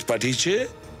মেসেজ পাঠিয়েছে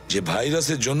যে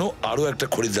ভাইরাসের জন্য আরো একটা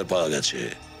খরিদ্দার পাওয়া গেছে।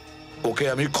 ওকে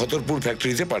আমি খতরপুর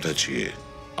ফ্যাক্টরিতে পাঠাচ্ছি।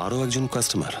 আরো একজন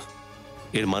কাস্টমার?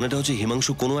 এর মানেটা হচ্ছে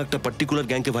হিমাংশু কোনো একটা পার্টিকুলার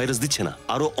গ্যাংকে ভাইরাস দিচ্ছে না,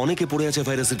 আরো অনেকে পড়ে আছে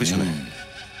ভাইরাসের পিছনে।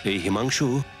 এই হিমাংশু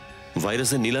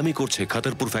ভাইরাসের নিলামি করছে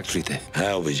খতরপুর ফ্যাক্টরিতে।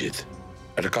 হ্যাঁ অভিজিৎ,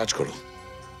 একটা কাজ করো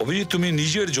অভিজিৎ, তুমি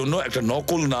নিজের জন্য একটা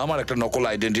নকল নাম আর একটা নকল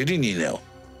আইডেন্টিটি নিয়ে নাও।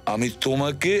 আমি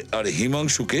তোমাকে আর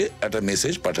হিমাংশুকে একটা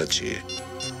মেসেজ পাঠাচ্ছি।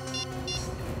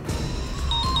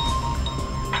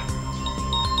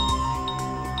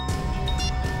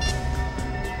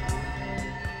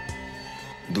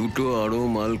 দুটো আরো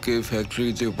মালকে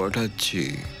ফ্যাক্টরিতে পাঠাচ্ছি।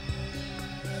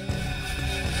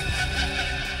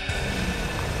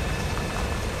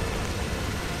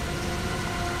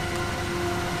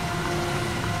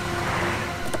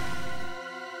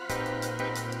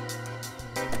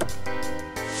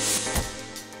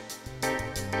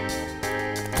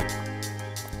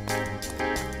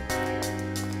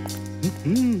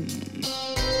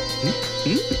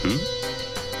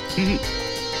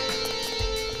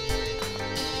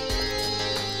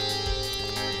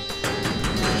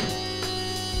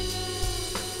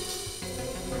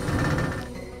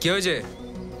 কি হয়েছে?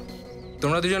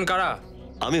 তোমরা দুজন কারা?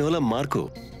 আমি হলাম মার্কো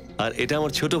আর এটা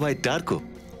আমার ছোট ভাই টার্কো।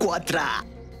 কোয়াত্রা।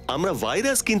 আমরা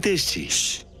ভাইরাস কিনতে এসেছি।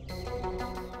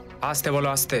 আস্তে বলো,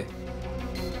 আস্তে।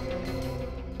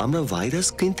 আমরা ভাইরাস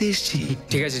কিনতে এসেছি।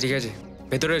 ঠিক আছে ঠিক আছে,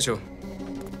 ভেতরে এসো।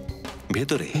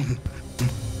 ভেতরে?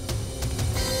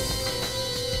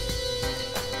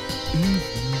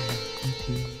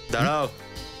 দাঁড়াও,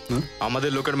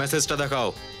 আমাদের লোকের মেসেজটা দেখাও।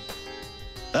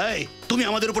 এই, তুমি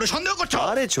আমাদের উপরে সন্দেহ করছো?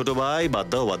 আরে ছোট ভাই, বাদ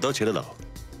দাও, ছেড়ে দাও।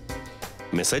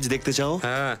 মেসেজ দেখতে চাও?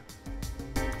 হ্যাঁ,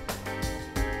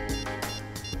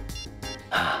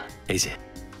 এই যে।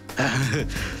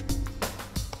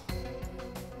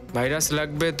 ভাইরাস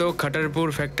লাগবে তো খাটারপুর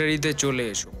ফ্যাক্টরিতে চলে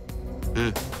এসো।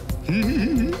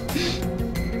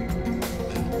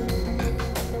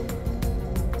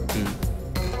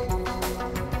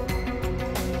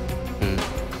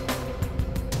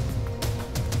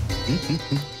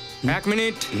 এক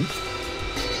মিনিট।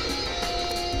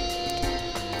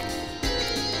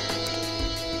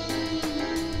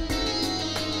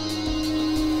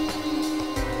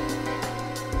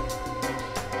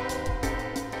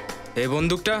 এই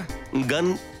বন্দুকটা? গান?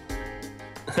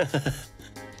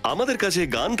 আমাদের কাছে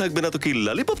গান থাকবে না তো কি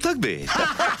ললিপপ থাকবে?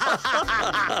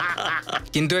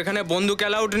 কিন্তু এখানে বন্দুক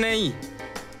অ্যালাউড নেই।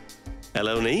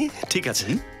 অ্যালাউ নেই? ঠিক আছে,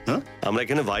 আমরা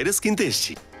এখানে ভাইরাস কিনতে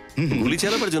এসেছি, গুলি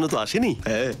চালাবার জন্য তো আসেনি।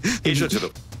 এসো ছোট।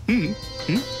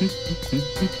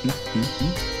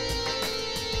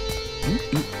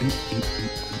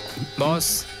 বস,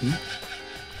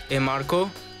 এ মার্কো,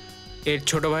 এর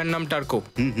ছোট ভাইয়ের নাম টার্কো।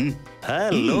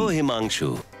 হ্যালো হিমাংশু।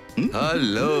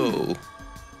 হ্যালো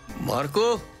মার্কো,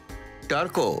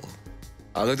 টার্কো,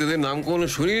 আগে তোদের নাম কোনো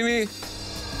শুনিনি।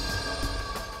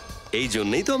 এই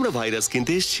জন্যই তো আমরা ভাইরাস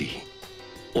কিনতে এসেছি।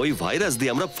 ওই ভাইরাস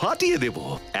দিয়ে আমরা ফাটিয়ে দেব,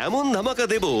 এমন ধামাকা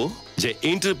দেব যে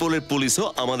ইন্টারপোলের পুলিশও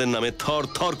আমাদের নামে থর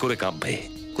থর করে কাঁপবে।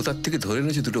 কোথার থেকে ধরে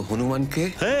এনেছে দুটো হনুমানকে?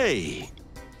 হেই,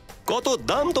 কত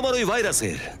দাম তোমার ওই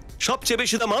ভাইরাসের? সবচেয়ে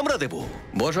বেশি দাম আমরা দেব।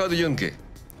 বসাও দুজনকে।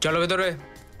 চলো ভেতরে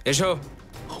এসো।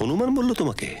 হনুমান বললো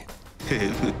তোমাকে?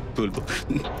 বলবো।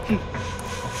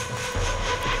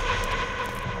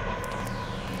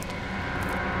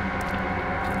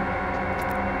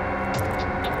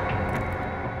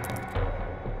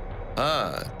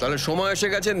 হ্যাঁ, তাহলে সময় এসে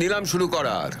গেছে নিলাম শুরু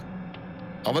করার।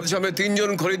 আমাদের সামনে 3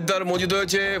 জন খরিদ্দার মজুদ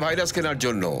হয়েছে ভাইরাস কেনার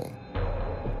জন্য।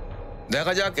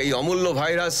 দেখা যাক এই অমূল্য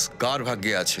ভাইরাস কার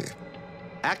ভাগ্যে আছে।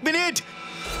 1 মিনিট,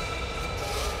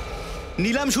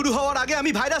 নিলাম শুরু হওয়ার আগে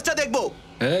আমি ভাইরাসটা দেখবো।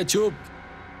 হ্যাঁ চুপ,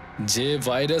 যে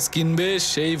ভাইরাস কিনবে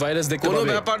সেই ভাইরাস দেখতে পাবে। কোনো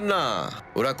ব্যাপার না,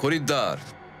 ওরা খরিদ্দার,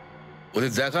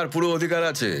 ওদের দেখার পুরো অধিকার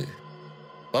আছে।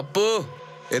 পাপ্পু,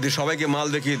 এদের সবাইকে মাল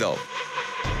দেখিয়ে দাও।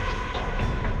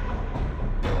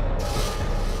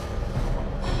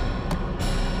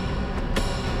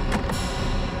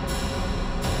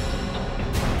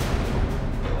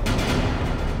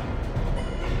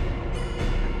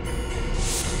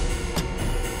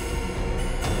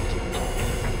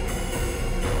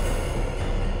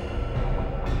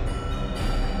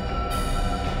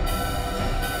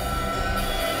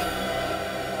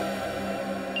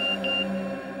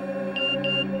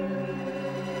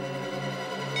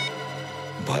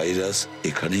 ভাইরাস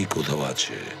এখানেই কোথাও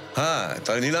আছে। হ্যাঁ,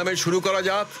 তাহলে নিলামে শুরু করা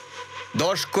যাক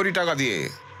 10 কোটি টাকা দিয়ে।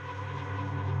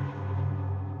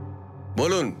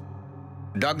 বলুন,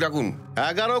 ডাকুন।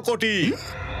 11 কোটি,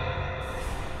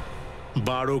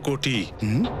 12 কোটি,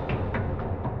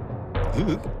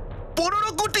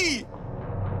 15 কোটি,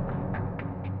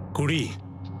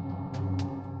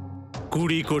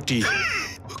 20 কোটি,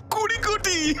 20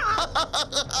 কোটি,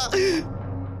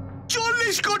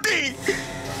 40 কোটি।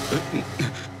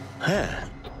 হ্যাঁ,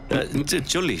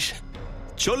 40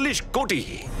 কোটি,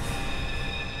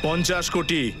 50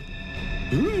 কোটি,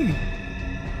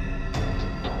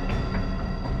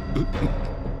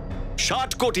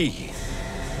 60 কোটি,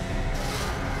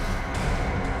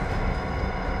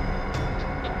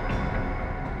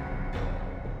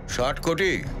 60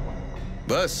 কোটি,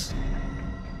 বাস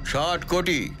 60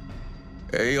 কোটি।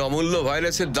 এই অমূল্য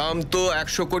ভাইরাসের দাম তো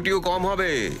 100 কোটিও কম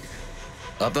হবে।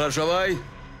 আপনারা সবাই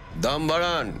দাম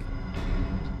বাড়ান।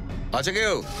 আছে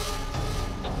কেউ?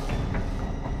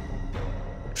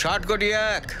 60 কোটি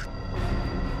 1,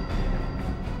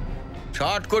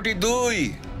 60 কোটি 2,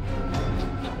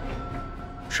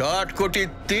 60 কোটি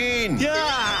 3।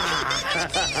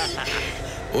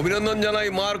 অভিনন্দন জানাই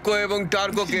মার্কো এবং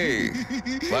টার্কোকে,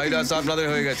 ভাইরাস আপনাদের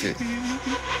হয়ে গেছে।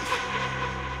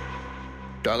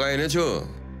 টাকা এনেছো?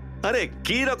 আরে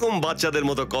কি রকম বাচ্চাদের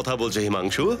মতো কথা বলছে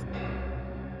হিমাংশু?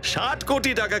 60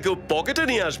 কোটি টাকা কেউ পকেটে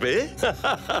নিয়ে আসবে?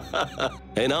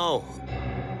 এই নাও,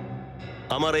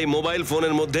 আমার এই মোবাইল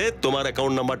ফোনের মধ্যে তোমার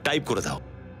অ্যাকাউন্ট নাম্বার টাইপ করে দাও।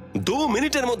 2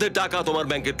 মিনিটের মধ্যে টাকা তোমার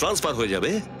ব্যাংকে ট্রান্সফার হয়ে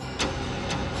যাবে।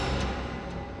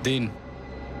 দিন।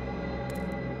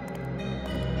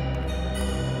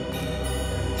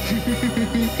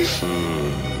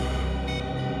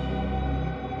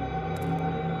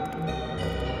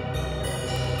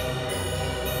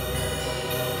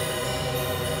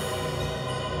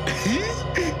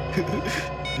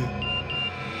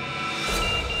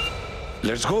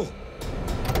 Let's go.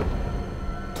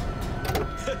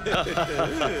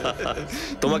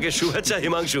 তোমাকে শুভেচ্ছা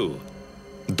হিমাংশু।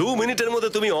 2 মিনিটের মধ্যে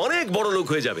তুমি অনেক বড় লোক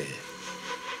হয়ে যাবে।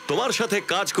 তোমার সাথে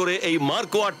কাজ করে এই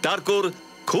মার্কো আর টার্কোর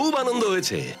খুব আনন্দ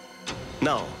হয়েছে।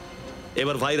 নাও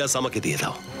এবার ভাইরাস আমাকে দিয়ে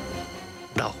দাও।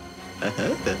 দাও।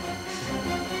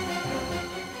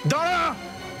 দাঁড়া।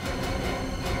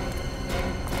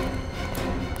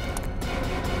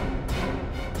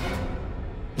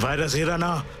 ভাইরাস এরা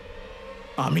না,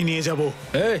 আমি নিয়ে যাব।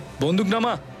 এই বন্দুক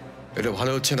নামা। এটা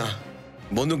ভালো হচ্ছে না,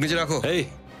 বন্দুক নিচে রাখো। এই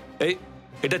এই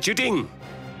এটা চিটিং।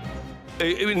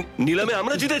 এই নিলামে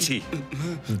আমরা জিতেছি।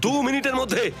 2 মিনিটের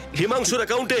মধ্যে হিমাংশুর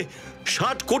অ্যাকাউন্টে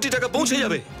 60 কোটি টাকা পৌঁছে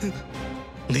যাবে।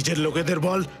 নিজের লোকেদের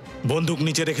বল বন্দুক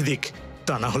নিচে রেখে দিক,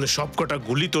 তা না হলে সবকটা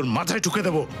গুলি তোর মাথায় ঢুকে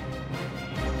দেব।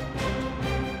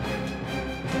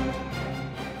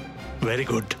 ভেরি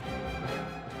গুড,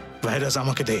 ভাইরাস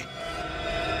আমাকে দে।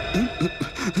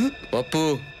 পাপ্পু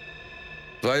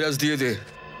ভাইরাস দিয়ে দে।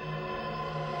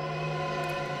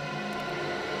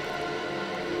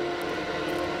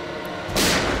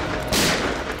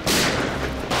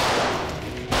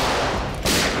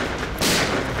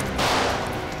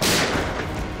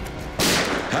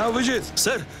 হ্যাঁ অভিজিৎ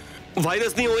স্যার,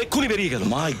 ভাইরাস নিয়ে ও এক্ষুনি বেরিয়ে গেল।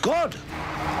 মাই গড।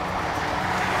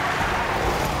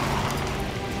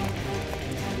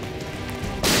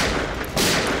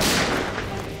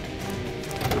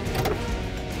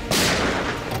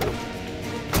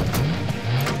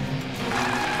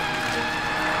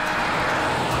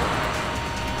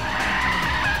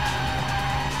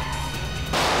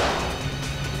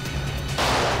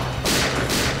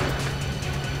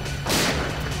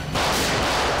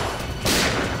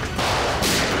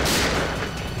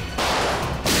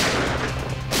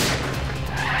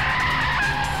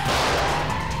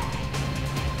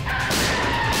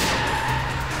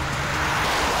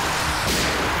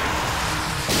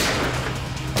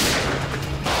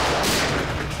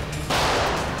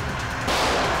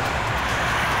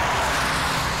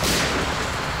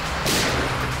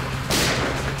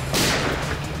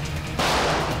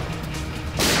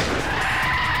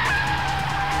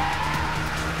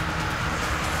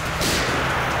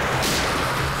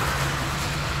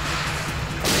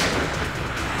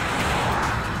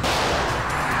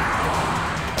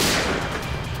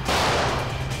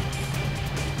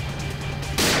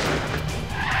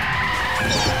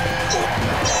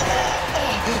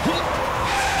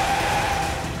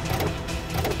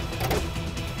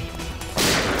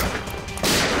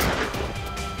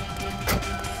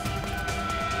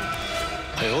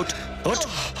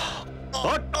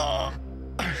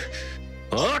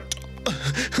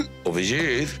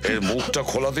 অভিজিৎ, এর মুখটা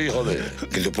খোলাতেই হবে,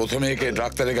 কিন্তু প্রথমে একে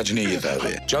ডাক্তারের কাছে নিয়ে যেতে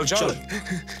হবে। চল চল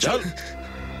চল।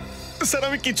 স্যার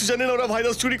আমি কিছু জানি না, ওরা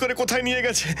ভাইরাস চুরি করে কোথায় নিয়ে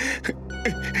গেছে।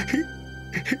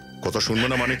 কথা শুনবো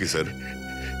না মানে কি স্যার?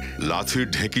 লাথির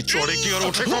ঢেকি চড়ে কি আর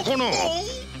ওঠে কখনো?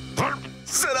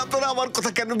 স্যার আপনারা আমার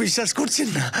কথা কেন বিশ্বাস করছেন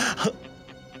না?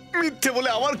 মিথ্যে বলে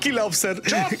আমার কি লাভ স্যার?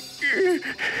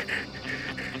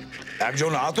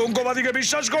 একজন আতঙ্কবাদীকে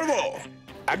বিশ্বাস করব?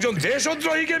 একজন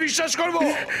দেশদ্রোহীকে বিশ্বাস করব?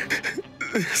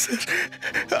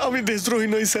 আমি দেশদ্রোহী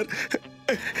নই স্যার।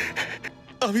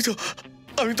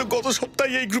 আমি তো গত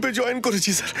সপ্তাহে এই গ্রুপে জয়েন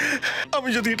করেছি স্যার। আমি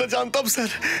যদি এটা জানতাম স্যার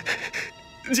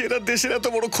যে এরা দেশের এত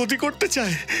বড় ক্ষতি করতে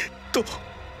চায়,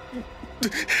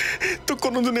 তো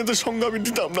কোনোদিন এদের সঙ্গে আমি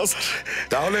দিতাম না স্যার।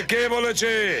 তাহলে কে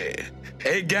বলেছে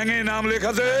এই গ্যাংয়ে নাম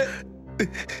লেখাতে?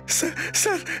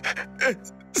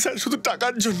 স্যার শুধু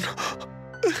টাকার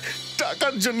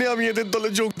জন্য আমি এদের দলে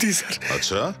যোগ দিই স্যার।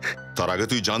 আচ্ছা, তার আগে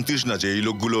তুই জানতিস না যে এই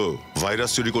লোকগুলো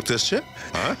ভাইরাস চুরি করতে এসছে?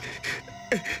 হ্যাঁ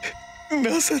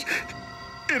না স্যার,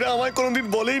 এরা আমায় কোনোদিন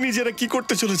বলেইনি যে এরা কি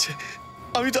করতে চলেছে।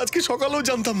 আমি তো আজকে সকালেও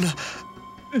জানতাম না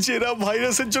যে এরা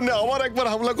ভাইরাসের জন্য আবার একবার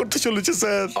হামলা করতে চলেছে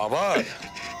স্যার। আবার?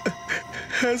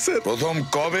 হ্যাঁ স্যার। প্রথম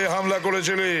কবে হামলা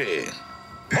করেছিলি?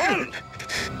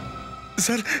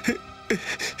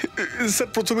 স্যার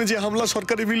প্রথমে যে হামলা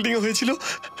সরকারি বিল্ডিং এ হয়েছিল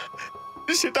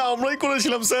সেটা আমরাই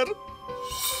করেছিলাম স্যার।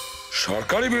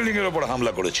 সরকারি বিল্ডিং এর উপর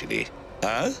হামলা করেছিলি?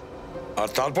 হ্যাঁ, আর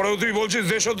তারপরেও তুই বলছিস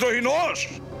দেশদ্রোহী নস?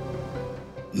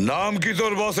 নাম কি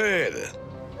তোর বসের?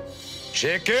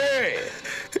 সে কে?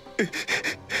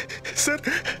 স্যার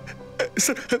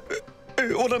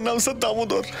ওনার নাম স্যার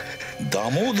দামোদর।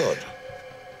 দামোদর?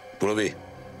 প্রবি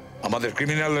আমাদের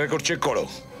ক্রিমিনাল রেকর্ড চেক করো,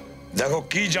 দেখো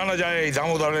কি জানা যায় এই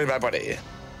দামোদরের ব্যাপারে।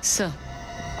 স্যার,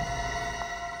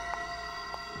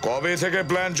 কবে থেকে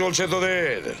প্ল্যান চলছে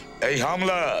তোদের এই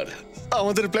হামলার?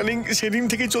 আমাদের প্ল্যানিং সেদিন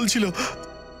থেকেই চলছিল,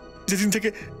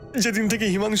 যেদিন থেকে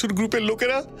হিমাংশুর গ্রুপের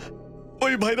লোকেরা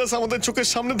ওই ভাইরাস আমাদের চোখের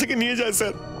সামনে থেকে নিয়ে যায়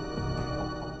স্যার।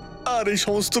 আর এই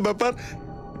সমস্ত ব্যাপার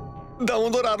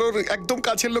দামোদর আরো একদম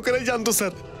কাছের লোকেরাই জানতো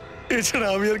স্যার। এছাড়া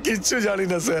আমি আর কিচ্ছু জানি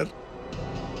না স্যার।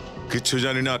 কিচ্ছু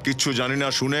জানি না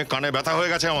শুনে কানে ব্যথা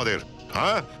হয়ে গেছে আমাদের।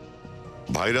 হ্যাঁ,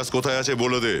 ভাইরাস কোথায় আছে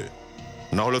বলে দে,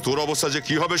 না হলে তোর অবস্থা যে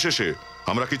কি হবে শেষে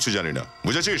আমরা কিচ্ছু জানি না,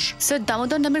 বুঝেছিস? স্যার,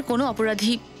 দামোদর নামের কোনো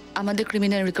অপরাধী আমাদের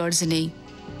ক্রিমিনাল রেকর্ডসে নেই।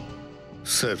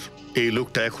 স্যার, এই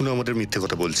লোকটা এখনো আমাদের মিথ্যে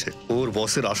কথা বলছে। ওর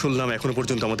বসের আসল নাম এখনো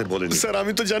পর্যন্ত আমাদের বলেনি। স্যার,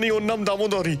 আমি তো জানি ওর নাম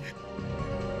দামোদরই।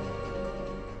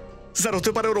 স্যার,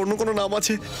 হতে পারে ওর অন্য কোনো নাম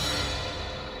আছে।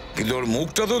 কিন্তু ওর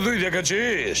মুখটা তো তুই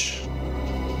দেখেছিস।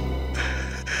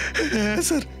 হ্যাঁ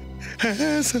স্যার,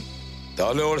 হ্যাঁ স্যার।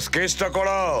 তাহলে ওর স্কেচটা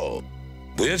করাও,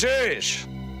 বুঝেছিস?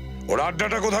 ওর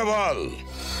আড্ডাটা কোথায় বল।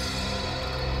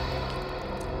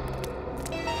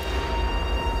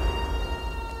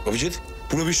 অভিজিৎ,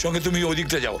 পুরবীর সঙ্গে তুমি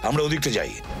ওদিকটা যাও, আমরা ওদিকটা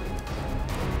যাই।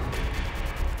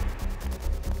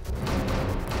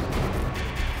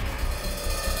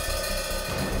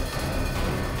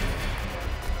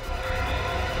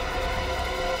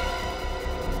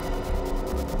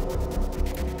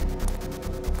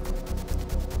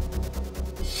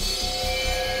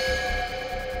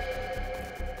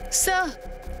 স্যার,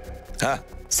 হ্যাঁ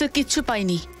স্যার, কিচ্ছু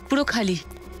পাইনি, পুরো খালি।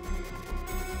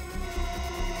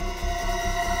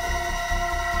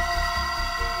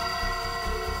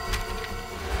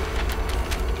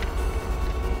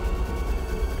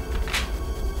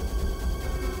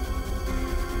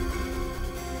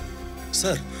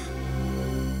 স্যার,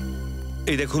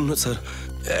 এই দেখুন স্যার,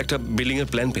 একটা বিল্ডিং এর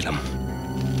প্ল্যান পেলাম।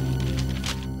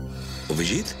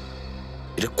 অভিজিৎ,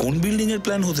 এটা কোন বিল্ডিং এর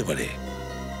প্ল্যান হতে পারে?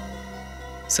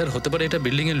 স্যার, হতে পারে এটা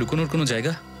বিল্ডিং এর লুকোনোর কোনো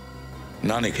জায়গা।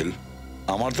 না নিখিল,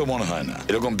 আমার তো মনে হয় না।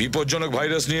 এরকম বিপজ্জনক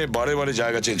ভাইরাস নিয়ে বারে বারে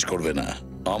জায়গা চেঞ্জ করবে না।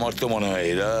 আমার তো মনে হয়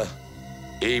এরা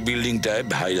এই বিল্ডিংটায়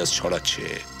ভাইরাস ছড়াচ্ছে।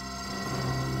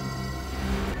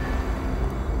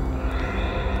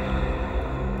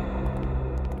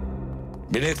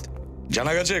 বিনীত,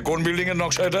 জানা গেছে কোন বিল্ডিং এর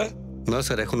নকশা এটা? না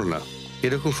স্যার, এখনো না।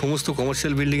 এরকম সমস্ত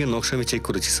কমার্শিয়াল বিল্ডিং এর নকশা আমি চেক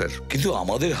করেছি স্যার। কিন্তু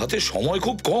আমাদের হাতে সময়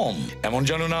খুব কম, এমন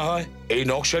যেন না হয় এই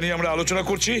নকশা নিয়ে আমরা আলোচনা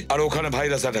করছি আর ওখানে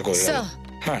ভাইরাস অ্যাটাক হয়ে গেল।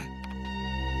 হ্যাঁ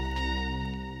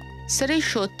স্যার, এই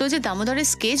সত্য যে দামোদরের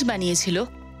স্কেচ বানিয়েছিল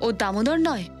ও দামোদর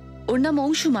নয়, ওর নাম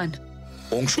অংশুমান।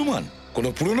 অংশুমান কোনো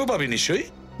পুরনো পাবি নিশ্চয়ই?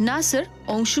 না স্যার,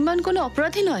 অংশুমান কোনো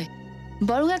অপরাধী নয়,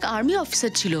 বরং এক আর্মি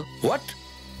অফিসার ছিল। What?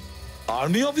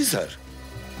 Army officer?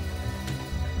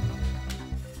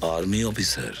 Army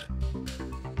officer,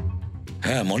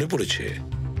 হ্যাঁ মনে পড়েছে।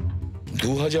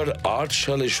 2008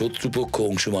 সালে শত্রুপক্ষ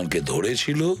অংশুমানকে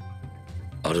ধরেছিল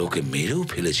আর ওকে মেরেও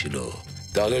ফেলেছিল।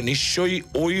 তাহলে নিশ্চয়ই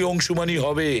ওই অংশুমানই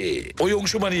হবে, ওই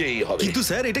অংশুমানই এই হবে। কিন্তু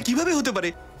স্যার, এটা কিভাবে হতে পারে?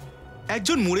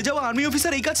 একজন মরে যাওয়া আর্মি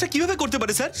অফিসার এই কাজটা কিভাবে করতে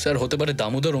পারে স্যার? স্যার, হতে পারে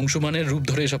দামোদর অংশুমানের রূপ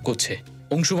ধরে এসব করছে,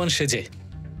 অংশুমান সেজে।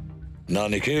 না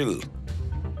নিখিল,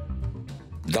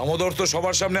 দামোদর তো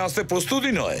সবার সামনে আসতে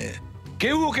প্রস্তুতই নয়,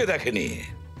 কেউ ওকে দেখেনি।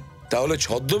 তাহলে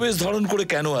ছদ্মবেশ ধারণ করে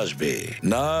কেন আসবে?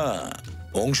 না,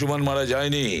 অংশুমান মারা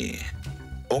যায়নি,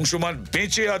 অংশুমান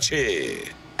বেঁচে আছে,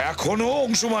 এখনো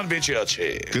অংশুমান বেঁচে আছে।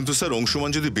 কিন্তু স্যার, অংশুমান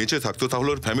যদি বেঁচে থাকতো তাহলে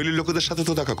ওর ফ্যামিলির লোকেদের সাথে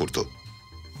তো দেখা করতো।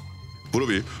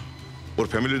 পুরবি, ওর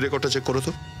ফ্যামিলির রেকর্ডটা চেক করো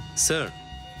তো। স্যার,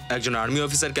 একজন আর্মি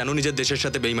অফিসার কেন নিজের দেশের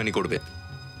সাথে বেইমানি করবে?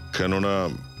 কেননা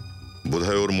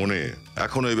বোধহয় ওর মনে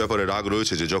এখনো এই ব্যাপারে রাগ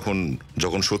রয়েছে যে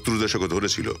যখন শত্রু দেশ ওকে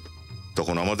ধরেছিল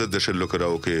তখন আমাদের দেশের লোকেরা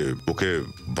ওকে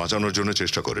বাঁচানোর জন্য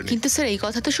চেষ্টা করেনি। কিন্তু স্যার, এই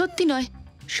কথা তো সত্যি নয়।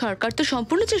 সরকার তো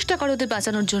সম্পূর্ণ চেষ্টা করে ওদের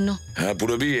বাঁচানোর জন্য। হ্যাঁ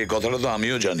পুরবি, এই কথাটা তো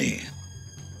আমিও জানি।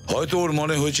 হয়তো ওর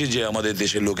মনে হয়েছে যে আমাদের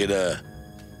দেশের লোকেরা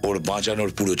ওর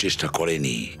বাঁচানোর পুরো চেষ্টা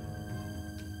করেনি,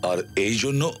 আর এই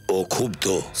জন্য ও ক্ষুব্ধ।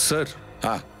 স্যার,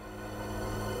 হ্যাঁ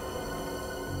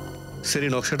স্যার,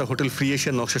 এই নকশাটা হোটেল ফ্রি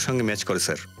এশিয়ার নকশার সঙ্গে ম্যাচ করে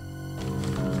স্যার।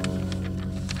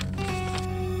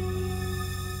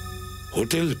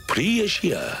 Hotel free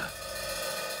Asia?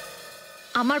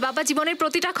 আমার বাবা জীবনের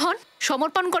প্রতিটা ক্ষণ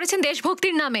সমর্পণ করেছেন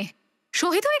দেশভক্তির নামে,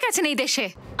 শহীদ হয়ে গেছেন এই দেশে।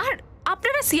 আর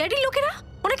আপনারা সিআইডির লোকেরা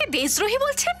ওনাকে দেশদ্রোহী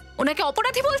বলছেন, ওনাকে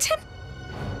অপরাধী বলছেন।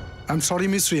 I am sorry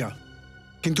miss Riya,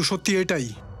 কিন্তু সত্যি এটাই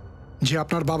যে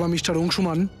আপনার বাবা মিস্টার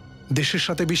অংশুমান দেশের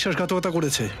সাথে বিশ্বাসঘাতকতা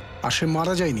করেছে, আর সে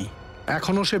মারা যায়নি,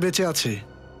 এখনো সে বেঁচে আছে।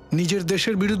 নিজের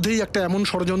দেশের বিরুদ্ধেই একটা এমন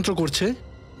ষড়যন্ত্র করছে,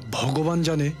 ভগবান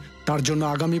জানে তার জন্য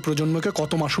আগামী প্রজন্মকে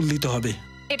কত মাশুল দিতে হবে।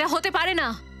 এটা হতে পারে না।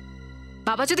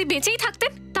 বাবা যদি বেঁচেই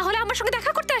থাকতেন তাহলে আমার সঙ্গে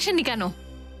দেখা করতে আসেননি কেন?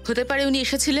 হতে পারে উনি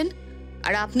এসেছিলেন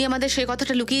আর আপনি আমাদের সেই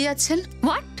কথাটা লুকিয়ে যাচ্ছেন।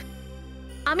 হোয়াট?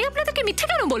 আমি আপনাদেরকে মিথ্যে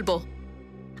কেন বলবো?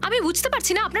 আমি বুঝতে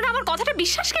পারছি না আপনারা আমার কথাটা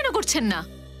বিশ্বাস কেন করছেন না।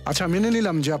 আচ্ছা, মেনে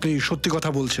নিলাম যে আপনি সত্যি কথা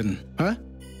বলছেন। হ্যাঁ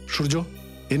সূর্য,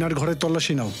 এনার ঘরের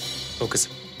তল্লাশি নাও। Okay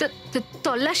sir.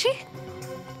 তল্লাশি?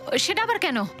 সেটা আবার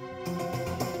কেন?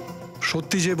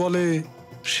 সত্যি যে বলে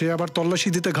সে আবার তল্লাশি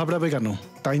দিতে ঘাবড়াবে কেন,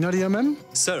 তাই না রিয়া ম্যাম?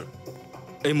 স্যার,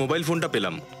 এই মোবাইল ফোনটা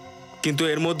পেলাম, কিন্তু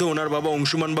এর মধ্যে ওনার বাবা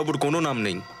অংশুমান বাবুর কোনো নাম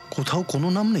নেই। কোথাও কোনো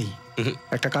নাম নেই?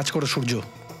 একটা কাজ করো সূর্য,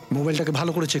 মোবাইলটাকে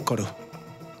ভালো করে চেক করো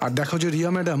আর দেখো যে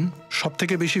রিয়া ম্যাডাম সব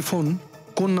থেকে বেশি ফোন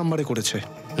কোন নাম্বারে করেছে।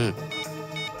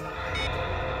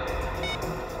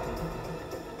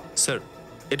 স্যার,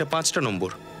 এটা 5টা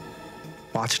নম্বর।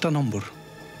 5টা নম্বর?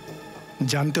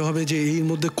 জানতে হবে যে এর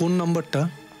মধ্যে কোন নাম্বারটা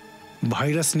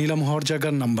ভাইরাস নিলাম হওয়ার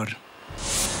জায়গার নাম্বার।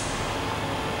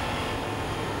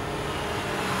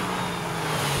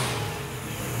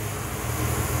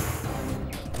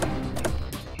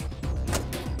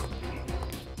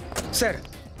 স্যার,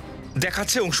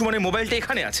 দেখাচ্ছে অংশুমানের মোবাইলটা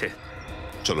এখানে আছে।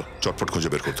 চলো চটপট খুঁজে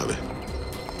বের করতে হবে।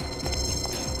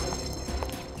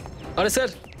 আরে স্যার,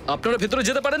 আপনারা ভেতরে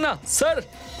যেতে পারেন না স্যার।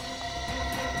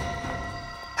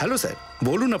 হ্যালো স্যার,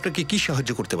 বলুন আপনাকে কি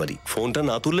সাহায্য করতে পারি? ফোনটা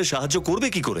না তুললে সাহায্য করবে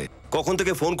কি করে? কখন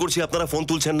থেকে ফোন করছি, আপনারা ফোন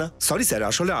তুলছেন না। সরি স্যার,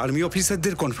 আসলে আর্মি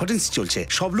অফিসারদের কনফারেন্স চলছে,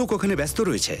 সব লোক ওখানে ব্যস্ত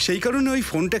রয়েছে, সেই কারণে ওই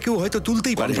ফোনটা কেউ হয়তো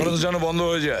তুলতেই পারে। কনফারেন্স যেন বন্ধ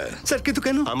হয়ে যায়। স্যার কিন্তু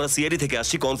কেন? আমরা সিআইডি থেকে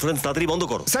আসছি, কনফারেন্স তাড়াতাড়ি বন্ধ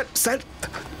করো। স্যার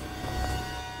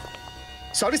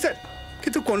সরি স্যার,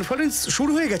 কিন্তু কনফারেন্স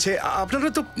শুরু হয়ে গেছে, আপনারা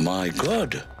তো। মাই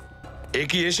গড, এ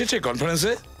কি এসেছে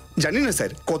কনফারেন্সে? জানি না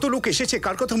স্যার, কত লোক এসেছে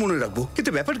কার কথা মনে রাখবো,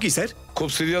 কিন্তু ব্যাপার কি স্যার? খুব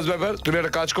সিরিয়াস ব্যাপার। তুমি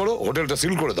একটা কাজ করো, হোটেলটা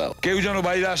সিল করে দাও, কেউ যেন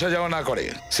বাইরে আসা যাওয়া না করে।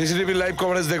 সিসিটিভি লাইভ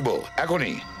কভারেজ দেখবো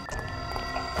এখনই।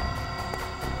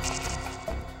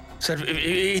 স্যার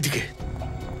এইদিকে।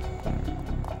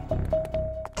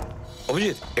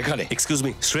 অভিজিৎ এখানে। এক্সকিউজ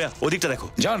মি, শ্রেয়া ওদিকটা দেখো।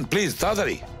 যান প্লিজ,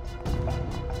 তাড়াতাড়ি।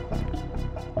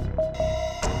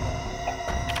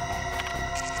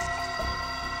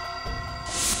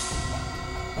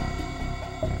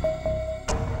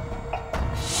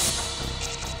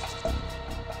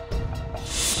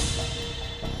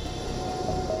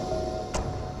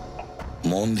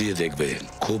 মন দিয়ে দেখবে,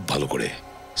 খুব ভালো করে।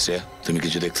 শ্রেয়া, তুমি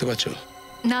কিছু দেখতে পাচ্ছ?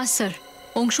 না স্যার,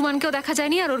 অংশুমানকেও দেখা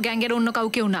যায়নি আর ওর গ্যাংয়ের অন্য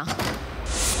কাউকেও না।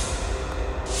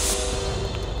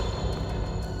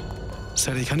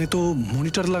 স্যার এখানে তো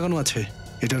মনিটর লাগানো আছে,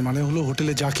 এটার মানে হলো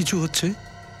হোটেলে যা কিছু হচ্ছে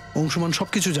অংশুমান সব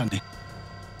কিছু জানে।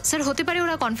 স্যার হতে পারে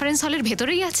ওরা কনফারেন্স হলের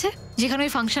ভেতরেই আছে, যেখানে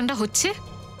ওই ফাংশনটা হচ্ছে।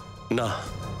 না,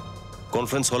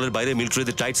 কনফারেন্স হলের বাইরে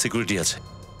মিলিটারিদের টাইট সিকিউরিটি আছে,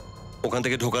 ওখান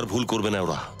থেকে ঢোকার ভুল করবে না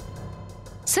ওরা।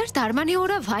 স্যার তার মানে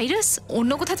ওরা ভাইরাস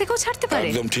অন্য কোথা থেকেও ছাড়তে পারে।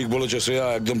 একদম ঠিক বলেছো শ্রেয়া,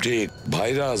 একদম ঠিক।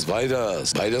 ভাইরাস ভাইরাস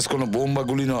ভাইরাস কোনো বোম বা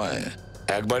গুলি নয়।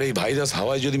 একবার এই ভাইরাস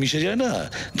হাওয়ায় যদি মিশে যায় না,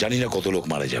 জানি না কত লোক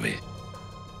মারা যাবে।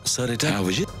 স্যার এটা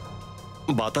অভিজিৎ,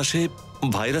 বাতাসে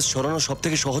ভাইরাস ছড়ানোর সব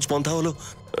থেকে সহজ পন্থা হলো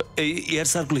এই এয়ার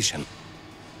সার্কুলেশন।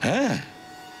 হ্যাঁ,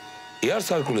 এয়ার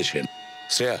সার্কুলেশন।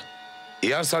 শ্রেয়া,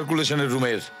 এয়ার সার্কুলেশনের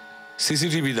রুমের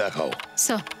সিসিটিভি দেখাও।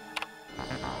 স্যার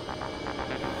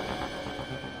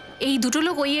এই দুটো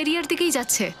লোক ওই এরিয়ার দিকেই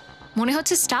যাচ্ছে, মনে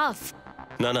হচ্ছে স্টাফ।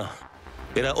 না না,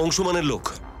 এরা অংশুমানের লোক।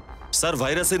 স্যার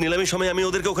ভাইরাসের নিলামের সময় আমি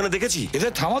ওদেরকে ওখানে দেখেছি।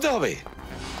 এদের থামাতে হবে।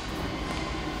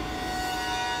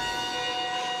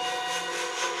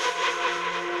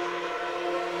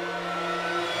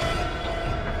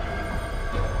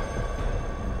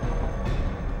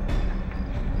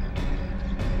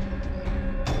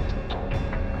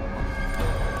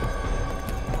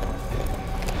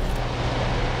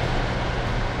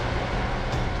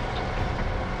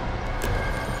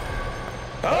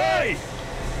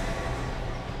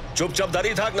 চুপচাপ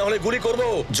দাঁড়িয়ে থাক, না হলে গুলি করব।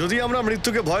 যদি আমরা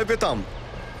মৃত্যুকে ভয় পেতাম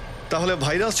তাহলে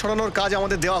ভাইরাস ছড়ানোর কাজ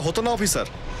আমাদের দেওয়া হতো না অফিসার।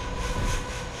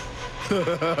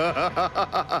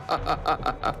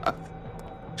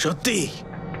 সত্যি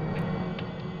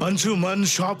অংশুমান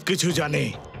সব কিছু জানে,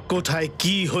 কোথায়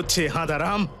কি হচ্ছে।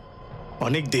 হাঁদারাম,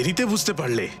 অনেক দেরিতে বুঝতে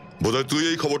পারলে। বোধহয় তুই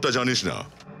এই খবরটা জানিস না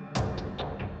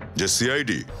যে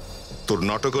সিআইডি তোর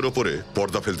নাটকের ওপরে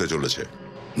পর্দা ফেলতে চলেছে।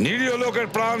 নিরীহ লোকের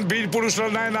প্রাণ বীর পুরুষরা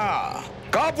নেয় না,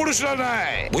 কা পুরুষরা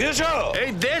নেয়, বুঝেছ?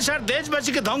 এই দেশ আর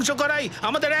দেশবাসীকে ধ্বংস করাই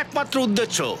আমাদের একমাত্র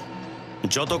উদ্দেশ্য।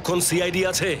 যতক্ষণ সিআইডি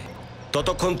আছে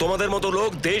ততক্ষণ তোমাদের মতো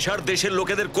লোক দেশ আর দেশের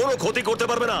লোকেদের কোনো ক্ষতি করতে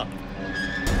পারবে না।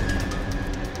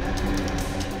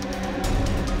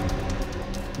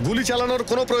 গুলি চালানোর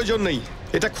কোনো প্রয়োজন নেই,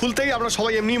 এটা খুলতেই আমরা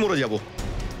সবাই এমনি মরে যাব।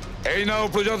 এই নাও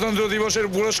প্রজাতন্ত্র দিবসের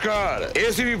পুরস্কার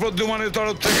এসিবি প্রদ্যুমানের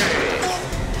তরফ থেকে।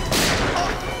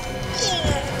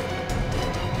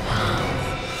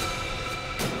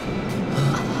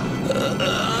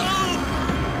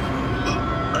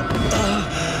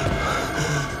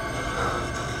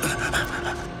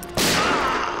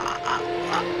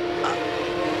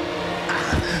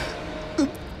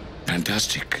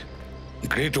 Fantastic,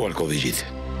 great work Abhijit.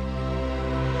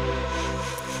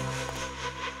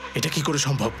 এটা কি করে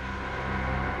সম্ভব?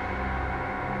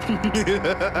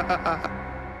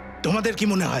 তোমাদের কি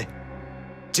মনে হয়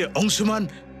যে অংশুমান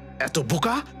এত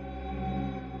বোকা?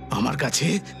 আমার কাছে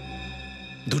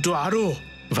দুটো আরো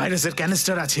ভাইরাসের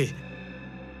ক্যানিস্টার আছে।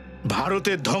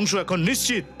 ভারতের ধ্বংস এখন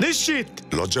নিশ্চিত, নিশ্চিত।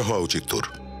 লজ্জা হওয়া উচিত তোর।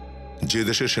 যে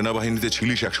দেশের সেনাবাহিনীতে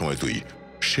ছিলিস একসময় তুই,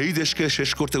 সেই দেশকে শেষ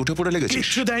করতে উঠে পড়ে লেগেছিস।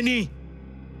 কিচ্ছু দেয়নি,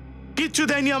 কিচ্ছু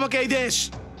দেয়নি আমাকে এই দেশ।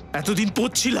 এতদিন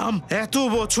পড়ছিলাম এত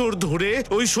বছর ধরে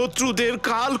ওই শত্রুদের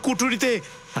কাল কুটুরিতে,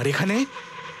 আর এখানে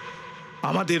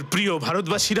আমাদের প্রিয়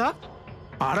ভারতবাসীরা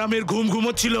আরামের ঘুম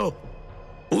ঘুমোচ্ছিল,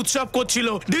 উৎসব করছিল,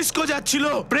 ডিস্কো যাচ্ছিল,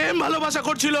 প্রেম ভালোবাসা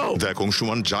করছিল। দেখ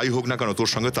অংশুমান, যাই হোক না কেন তোর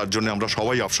সঙ্গে, তার জন্য আমরা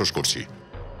সবাই আফসোস করছি।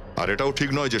 আর এটাও ঠিক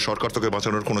নয় যে সরকার তোকে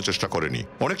বাঁচানোর কোনো চেষ্টা করেনি,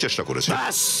 অনেক চেষ্টা করেছে।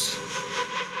 ব্যাস,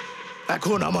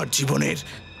 এখন আমার জীবনের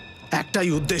একটাই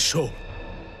উদ্দেশ্য,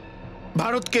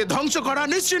 ভারতকে ধ্বংস করা,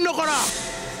 নিশ্চিহ্ন করা।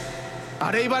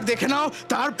 আর এইবার দেখে নাও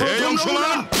তার প্রথম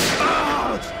নমুনা।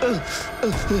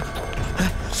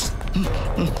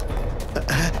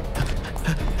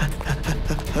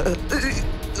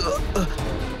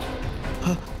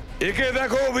 একে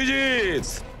দেখো অভিজিৎ,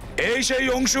 এই সেই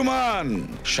অংশুমান,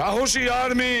 সাহসী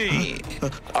আর্মি,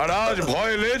 আর আজ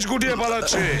ভয় লেজ গুটিয়ে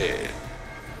পালাচ্ছে।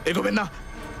 এগোবেন না,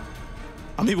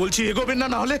 আমি বলছি এগোবেন না,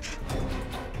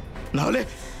 না হলে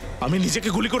আমি নিজেকে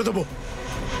গুলি করে দেবো।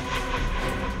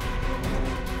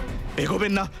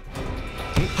 এগোবেন না।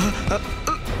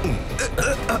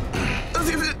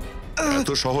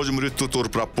 এত সহজ মৃত্যু তোর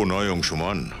প্রাপ্য নয়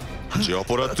অংশুমান। যে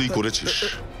অপরাধ তুই করেছিস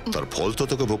তার ফল তো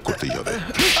তোকে ভোগ করতেই হবে।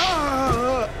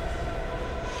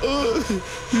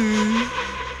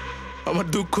 আমার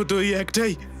দুঃখ তো এই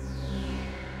একটাই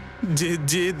যে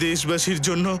যে দেশবাসীর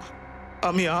জন্য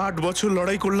আমি 8 বছর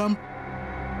লড়াই করলাম,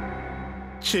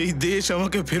 সেই দেশ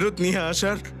আমাকে ফেরত নিয়ে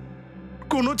আসার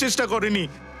কোনো চেষ্টা করেনি।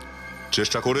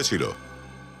 চেষ্টা করেছিল,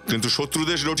 কিন্তু শত্রু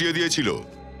দেশ রটিয়ে দিয়েছিল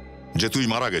যে তুই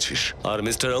মারা গেছিস। আর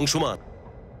মিস্টার অংশুমান,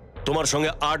 তোমার সঙ্গে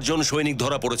 8 জন সৈনিক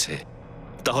ধরা পড়েছে,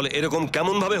 তাহলে এরকম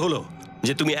কেমন ভাবে হলো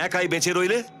যে তুমি একাই বেঁচে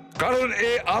রইলে? কারণ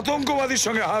এ আতঙ্কবাদীর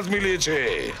সঙ্গে হাত মিলিয়েছে,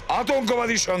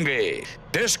 আতঙ্কবাদীর সঙ্গে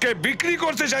দেশকে বিক্রি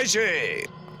করতে চাইছে।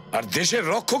 আর দেশের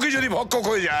রক্ষকই যদি ভক্ষক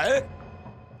হয়ে যায়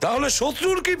তাহলে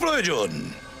শত্রুর কি প্রয়োজন?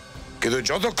 কিন্তু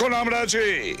যতক্ষণ আমরা আছি,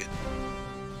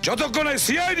 যতক্ষণ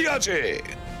সিআইডি আছে,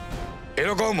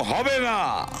 এরকম হবে না,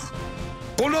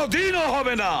 কোনোদিনও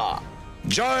হবে না।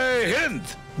 জয় হিন্দ,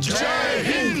 জয়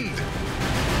Hind.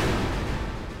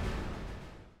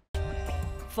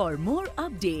 For more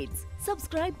updates,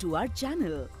 subscribe to our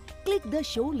channel, click the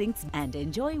show links and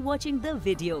enjoy watching the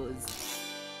videos.